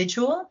an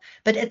individual,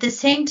 but at the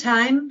same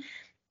time,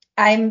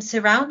 I'm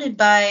surrounded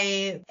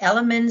by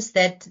elements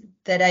that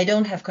I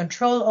don't have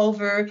control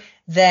over,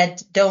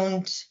 that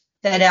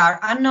are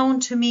unknown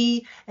to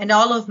me, and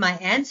all of my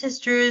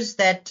ancestors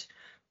that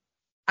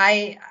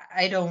I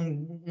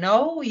don't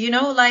know,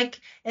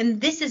 and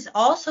this is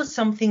also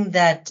something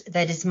that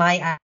is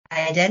my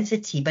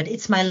identity, but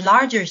it's my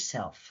larger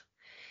self.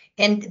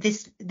 And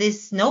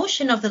this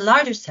notion of the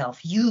larger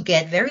self, you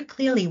get very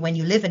clearly when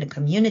you live in a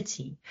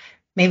community.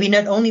 Maybe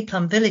not only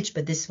Plum Village,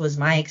 but this was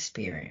my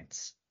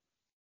experience.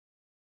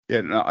 Yeah,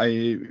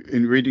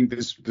 in reading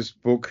this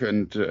book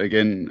and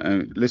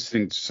again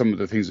listening to some of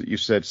the things that you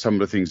said, some of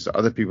the things that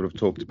other people have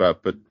talked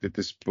about, but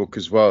this book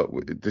as well,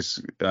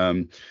 this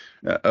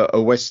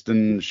a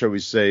Western, shall we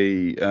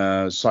say,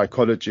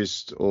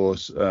 psychologist or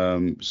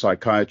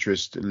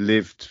psychiatrist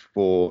lived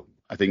for,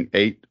 I think,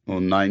 8 or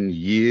 9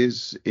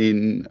 years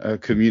in a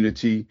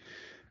community.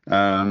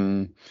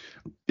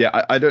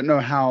 I don't know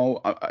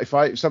how.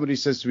 If somebody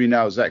says to me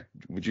now, Zach,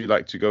 would you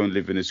like to go and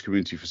live in this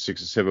community for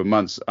 6 or 7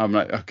 months? I'm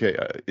like, okay,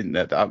 in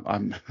that,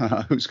 I'm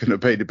who's going to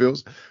pay the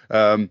bills?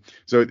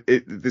 So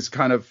this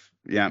kind of,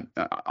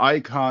 I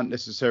can't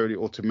necessarily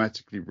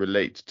automatically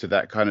relate to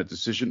that kind of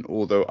decision,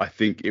 although I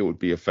think it would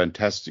be a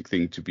fantastic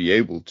thing to be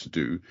able to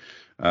do.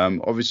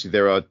 Obviously,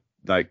 there are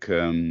like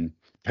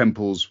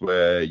temples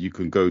where you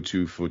can go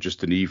to for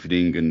just an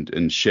evening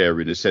and share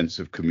in a sense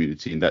of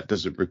community, and that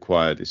doesn't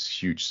require this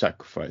huge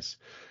sacrifice.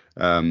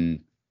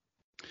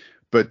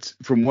 But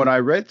from what I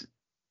read,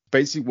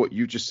 basically what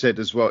you just said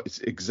as well, it's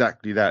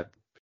exactly that.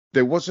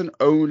 There wasn't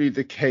only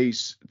the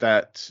case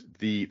that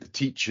the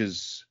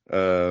teachers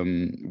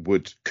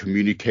would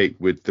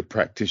communicate with the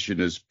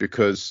practitioners,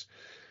 because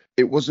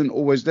it wasn't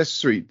always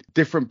necessary.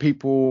 Different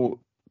people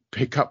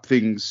pick up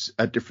things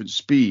at different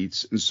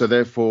speeds, and so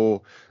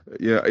therefore,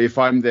 if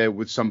I'm there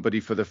with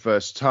somebody for the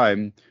first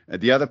time,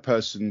 the other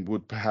person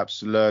would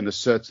perhaps learn a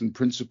certain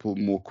principle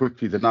more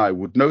quickly than I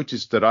would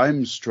notice that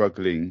I'm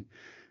struggling,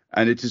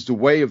 and it is the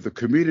way of the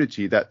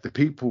community that the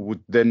people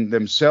would then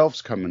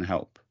themselves come and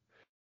help.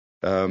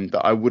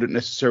 That I wouldn't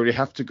necessarily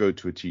have to go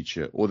to a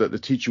teacher, or that the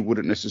teacher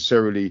wouldn't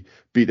necessarily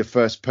be the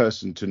first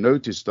person to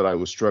notice that I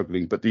was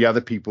struggling, but the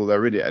other people that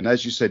are in it. And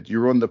as you said,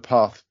 you're on the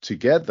path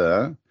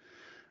together.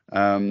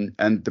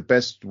 And the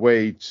best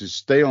way to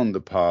stay on the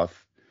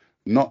path,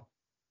 not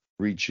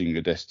reaching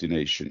a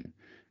destination,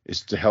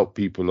 is to help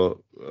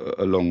people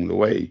along the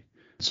way.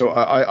 So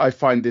I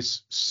find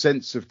this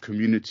sense of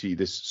community,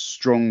 this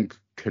strong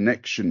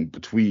connection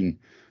between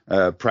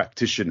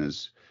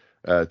practitioners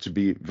to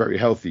be very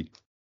healthy.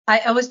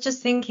 I was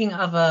just thinking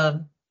of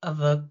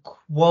a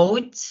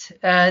quote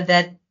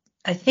that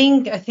I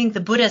think the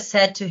Buddha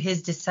said to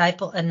his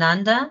disciple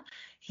Ananda.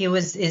 He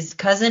was his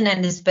cousin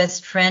and his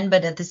best friend,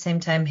 but at the same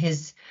time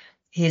his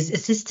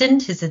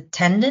assistant, his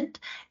attendant.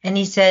 And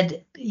he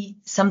said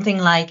something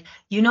like,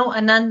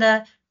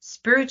 Ananda,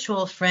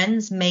 spiritual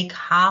friends make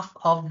half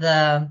of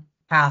the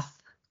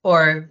path,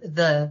 or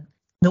the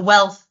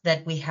wealth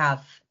that we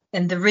have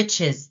and the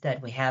riches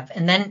that we have.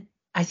 And then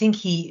I think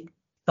he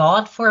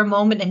thought for a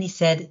moment and he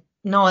said,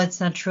 no,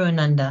 it's not true,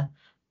 Ananda.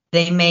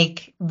 They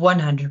make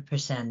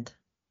 100%.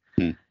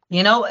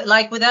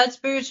 Like without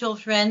spiritual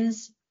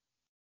friends,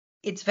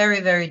 it's very,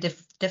 very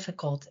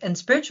difficult. And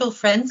spiritual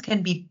friends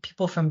can be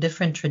people from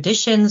different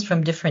traditions,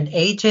 from different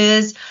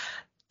ages.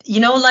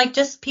 like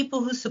just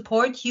people who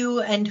support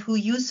you and who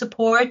you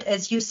support,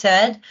 as you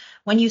said,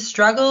 when you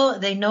struggle,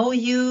 they know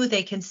you,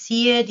 they can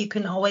see it. You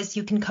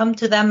can come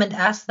to them and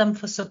ask them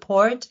for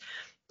support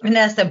and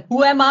ask them,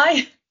 who am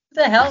I? Who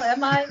the hell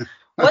am I?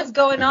 What's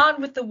going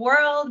on with the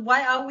world?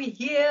 Why are we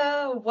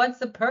here? What's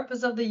the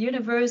purpose of the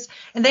universe?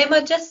 And they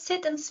might just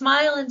sit and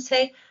smile and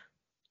say,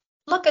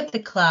 look at the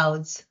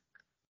clouds.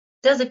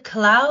 Does a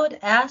cloud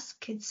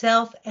ask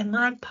itself, am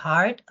I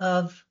part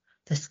of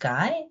the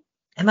sky?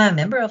 Am I a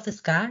member of the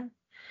sky?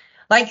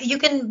 Like, you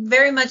can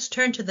very much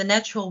turn to the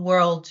natural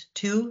world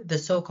too, the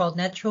so-called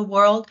natural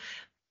world,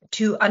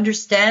 to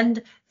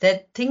understand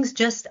that things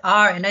just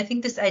are. And I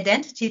think this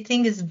identity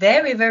thing is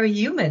very, very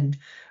human,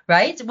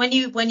 right? When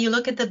you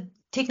look at the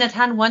Thich Nhat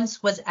Hanh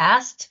once was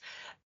asked,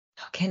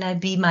 how can I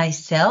be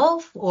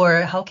myself?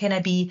 Or how can I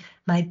be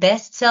my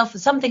best self?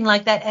 Something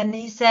like that. And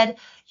he said,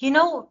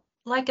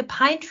 like a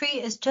pine tree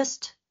is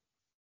just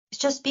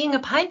being a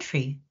pine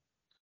tree.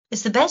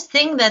 It's the best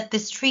thing that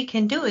this tree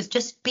can do, is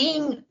just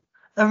being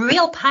a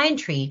real pine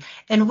tree.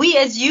 And we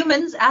as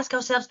humans ask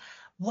ourselves,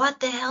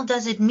 what the hell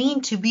does it mean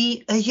to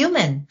be a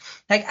human?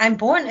 Like, I'm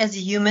born as a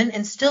human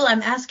and still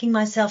I'm asking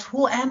myself,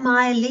 who am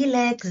I?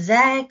 Lilek,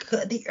 Zach,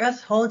 the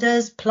Earth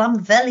Holders, Plum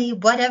Valley,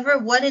 whatever.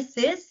 What is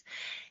this?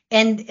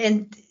 And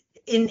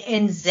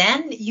in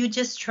Zen, you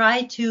just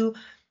try to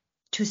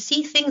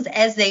see things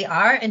as they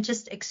are and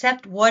just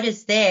accept what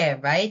is there,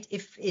 right?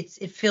 If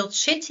it feels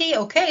shitty,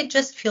 okay, it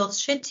just feels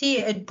shitty.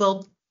 It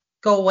will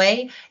go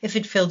away. If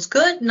it feels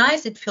good,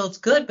 nice, it feels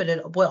good, but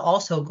it will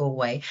also go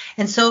away.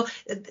 And so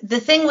the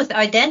thing with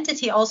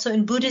identity also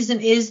in Buddhism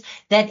is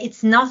that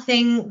it's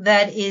nothing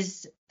that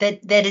is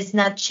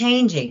not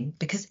changing,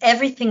 because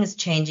everything is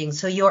changing.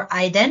 So your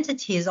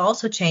identity is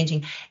also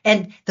changing.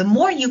 And the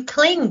more you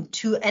cling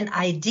to an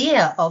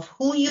idea of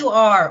who you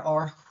are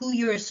or who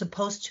you're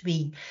supposed to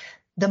be,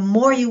 the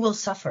more you will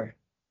suffer,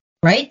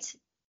 right?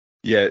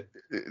 Yeah,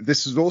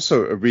 this is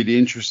also a really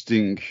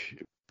interesting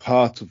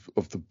part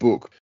of the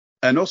book.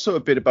 And also a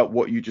bit about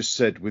what you just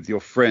said with your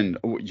friend,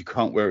 you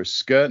can't wear a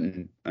skirt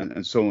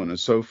and so on and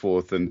so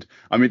forth. And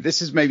I mean,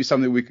 this is maybe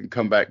something we can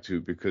come back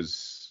to,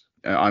 because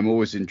I'm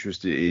always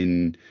interested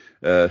in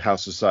how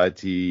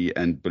society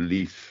and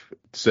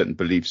certain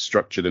beliefs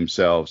structure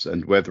themselves,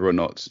 and whether or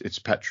not it's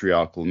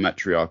patriarchal,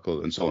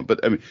 matriarchal, and so on.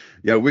 But I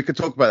mean, we could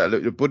talk about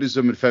that.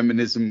 Buddhism and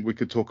feminism, we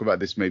could talk about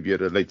this maybe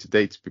at a later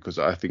date, because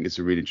I think it's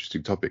a really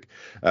interesting topic.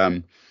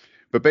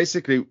 But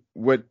basically,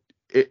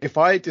 if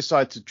I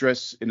decide to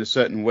dress in a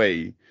certain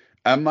way,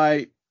 am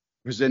I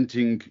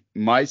presenting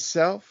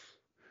myself,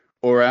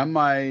 or am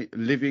I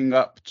living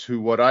up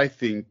to what I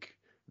think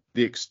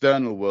the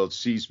external world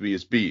sees me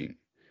as being?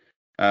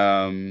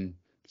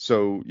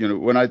 So,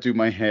 when I do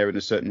my hair in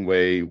a certain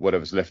way,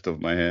 whatever's left of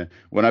my hair,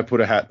 when I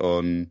put a hat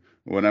on,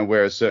 when I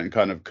wear a certain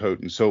kind of coat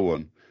and so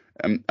on,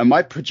 am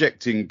I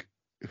projecting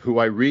who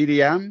I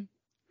really am?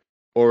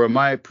 Or am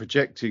I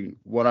projecting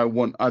what I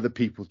want other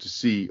people to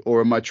see?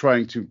 Or am I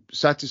trying to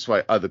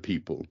satisfy other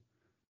people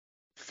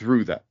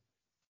through that?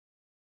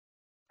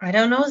 I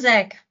don't know,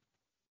 Zach.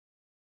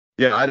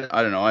 Yeah,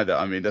 I don't know either.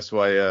 I mean, that's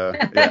why,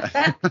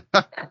 yeah.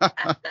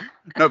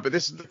 No, but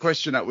this is the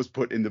question that was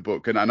put in the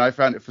book. And I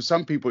found it, for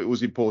some people, it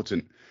was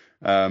important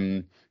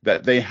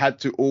that they had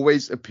to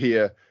always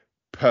appear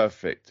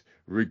perfect,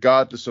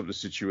 regardless of the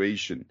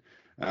situation.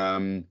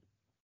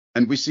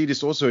 And we see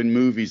this also in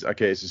movies.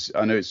 Okay,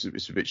 I know it's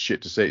a bit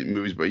shit to say it in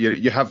movies, but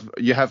you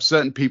have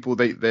certain people,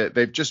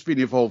 they've just been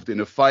involved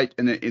in a fight,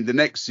 and in the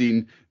next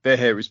scene, their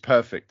hair is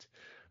perfect.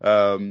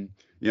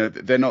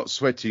 They're not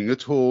sweating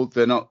at all.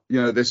 They're not,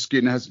 their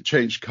skin hasn't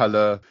changed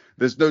color.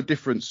 There's no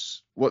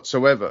difference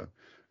whatsoever.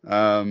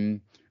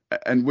 And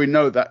we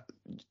know that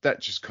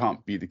just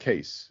can't be the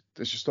case.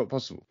 That's just not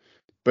possible.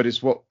 But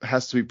it's what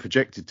has to be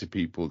projected to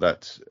people,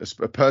 that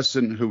a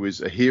person who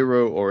is a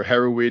hero or a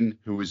heroine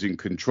who is in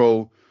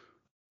control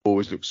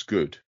always looks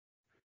good,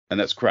 and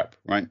that's crap,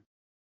 right?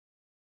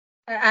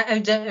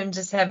 I'm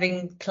just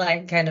having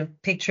kind of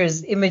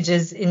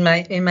images in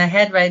my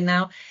head right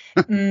now.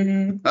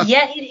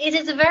 Yeah, it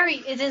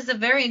is a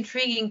very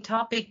intriguing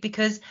topic,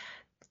 because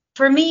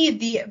for me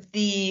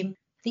the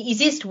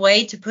easiest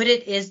way to put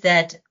it is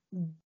that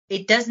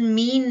it doesn't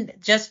mean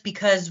just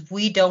because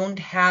we don't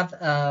have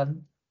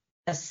an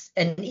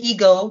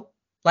ego,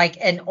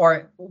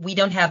 or we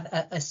don't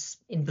have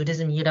in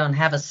Buddhism, you don't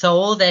have a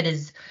soul that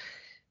is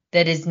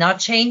not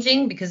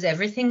changing, because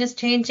everything is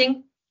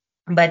changing.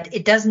 But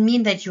it doesn't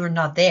mean that you're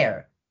not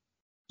there.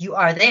 You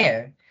are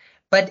there.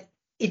 But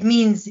it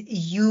means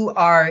you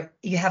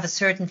have a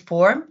certain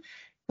form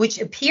which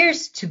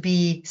appears to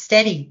be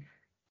steady,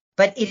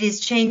 but it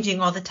is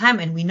changing all the time.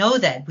 And we know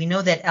that. We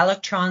know that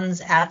electrons,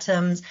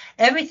 atoms,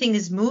 everything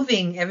is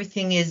moving,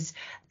 everything is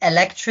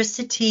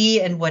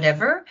electricity and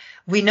whatever.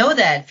 We know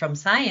that from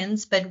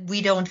science, but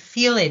we don't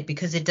feel it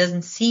because it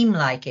doesn't seem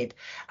like it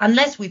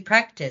unless we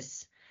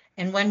practice.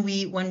 And when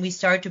we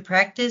start to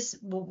practice,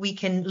 we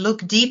can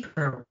look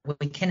deeper.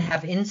 We can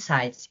have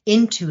insights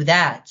into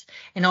that.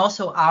 And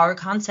also our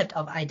concept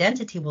of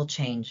identity will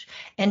change.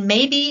 And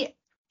maybe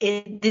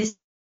this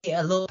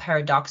a little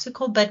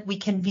paradoxical, but we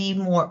can be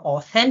more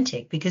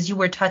authentic, because you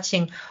were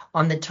touching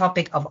on the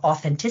topic of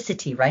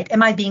authenticity, right?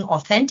 Am I being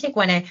authentic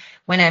when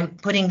I'm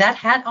putting that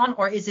hat on,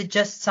 or is it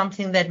just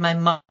something that my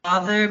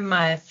mother,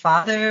 my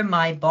father,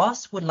 my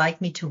boss would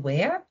like me to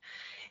wear?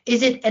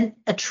 Is it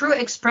a true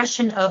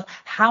expression of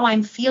how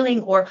I'm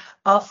feeling, or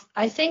of,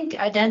 I think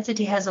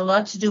identity has a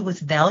lot to do with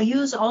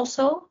values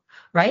also,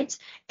 right?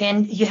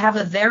 And you have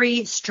a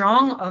very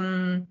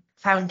strong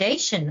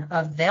foundation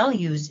of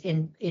values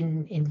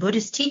in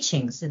Buddhist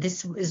teachings.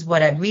 This is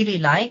what I really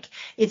like.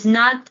 It's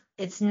not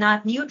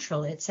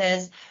neutral. It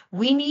says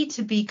we need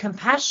to be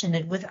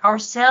compassionate with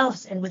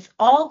ourselves and with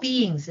all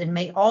beings, and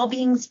may all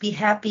beings be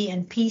happy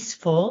and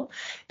peaceful,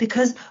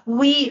 because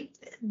the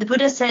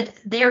Buddha said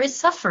there is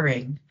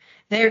suffering,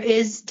 there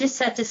is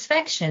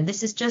dissatisfaction.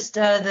 This is just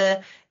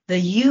the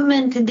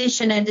human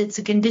condition, and it's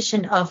a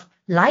condition of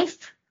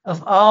life,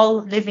 of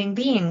all living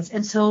beings.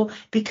 And so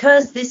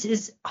because this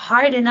is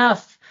hard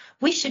enough,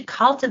 we should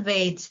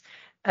cultivate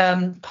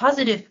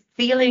positive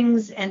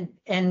feelings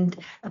and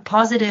a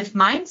positive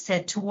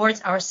mindset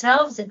towards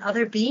ourselves and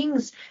other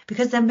beings,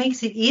 because that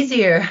makes it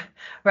easier,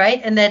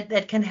 right? And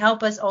that can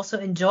help us also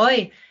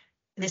enjoy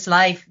this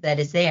life that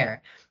is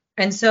there.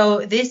 And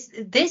so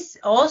this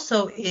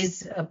also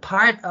is a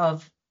part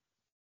of,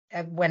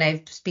 when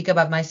I speak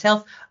about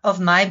myself, of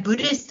my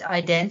Buddhist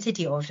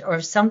identity,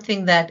 or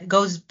something that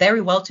goes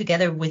very well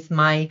together with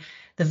the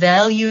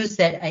values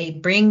that I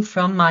bring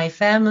from my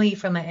family,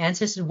 from my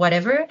ancestors,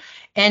 whatever.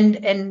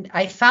 And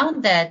I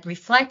found that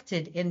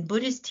reflected in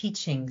Buddhist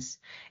teachings.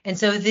 And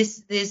so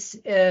this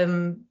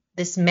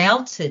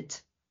melted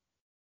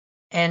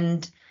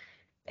and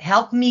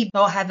helped me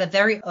have a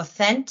very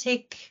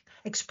authentic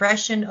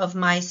expression of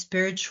my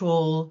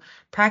spiritual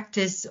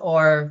practice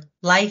or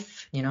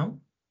life,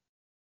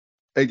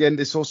 Again,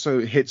 this also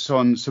hits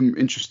on some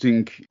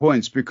interesting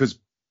points, because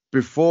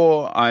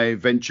before I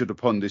ventured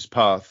upon this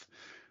path,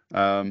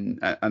 and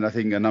I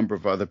think a number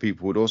of other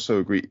people would also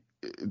agree,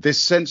 this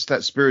sense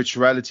that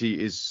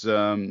spirituality is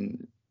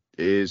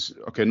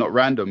okay, not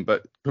random,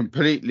 but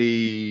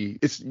completely,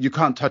 you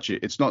can't touch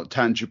it. It's not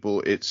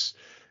tangible. It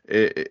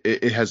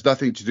has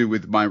nothing to do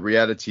with my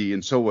reality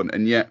and so on.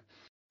 And yet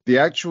the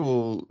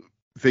actual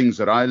things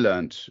that I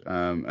learned,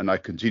 and I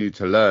continue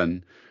to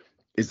learn,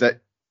 is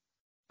that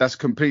that's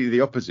completely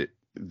the opposite.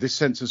 This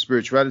sense of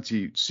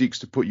spirituality seeks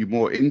to put you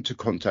more into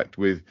contact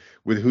with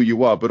who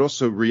you are, but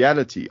also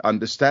reality,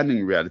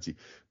 understanding reality,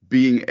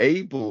 being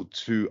able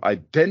to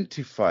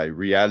identify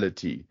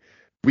reality.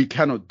 We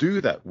cannot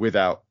do that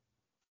without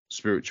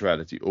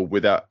spirituality, or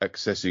without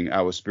accessing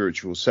our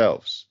spiritual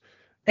selves.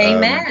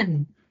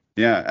 Amen.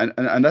 Yeah,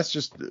 and that's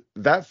just,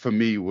 that for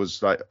me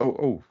was like,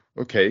 oh,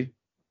 okay,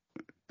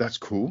 that's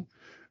cool.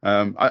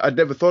 I'd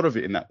never thought of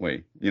it in that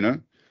way,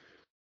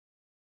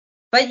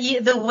 But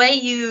the way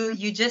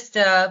you just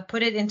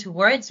put it into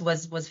words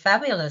was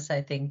fabulous.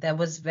 I think that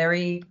was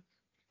very,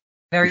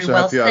 very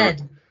well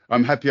said.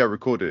 I'm happy I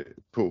recorded it.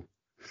 Cool.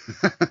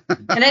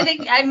 And I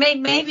think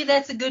maybe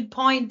that's a good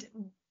point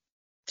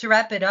to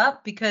wrap it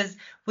up, because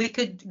we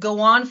could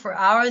go on for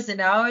hours and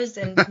hours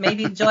and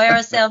maybe enjoy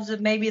ourselves, but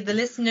maybe the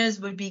listeners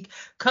would be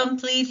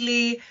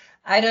completely,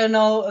 I don't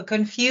know,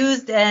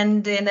 confused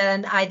and in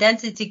an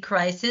identity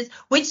crisis,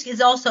 which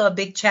is also a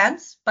big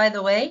chance, by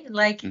the way,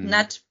 like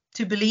not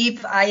to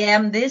believe I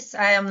am this,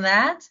 I am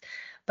that,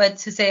 but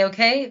to say,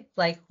 okay,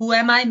 like, who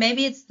am I?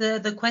 Maybe it's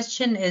the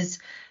question is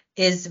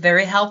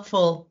very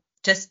helpful,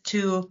 just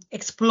to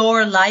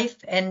explore life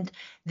and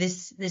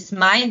this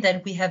mind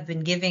that we have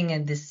been giving,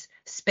 and this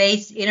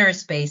space, inner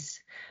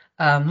space,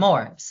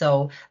 more.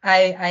 So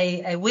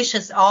I wish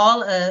us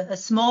all a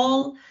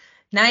small,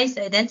 nice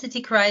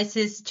identity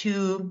crisis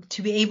to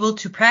be able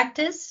to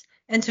practice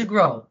and to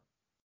grow.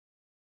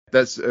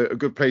 That's a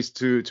good place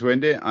to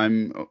end it.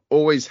 I'm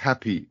always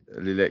happy,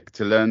 Lilek,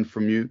 to learn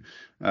from you.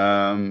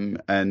 Yeah,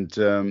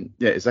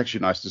 it's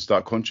actually nice to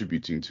start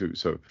contributing too.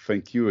 So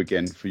thank you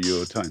again for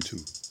your time too.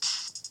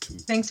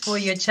 Thanks for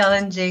your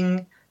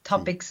challenging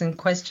topics and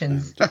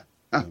questions.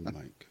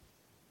 Mike.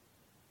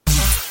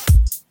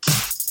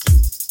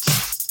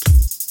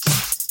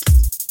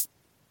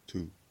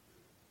 Two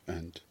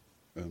and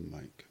a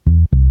mic.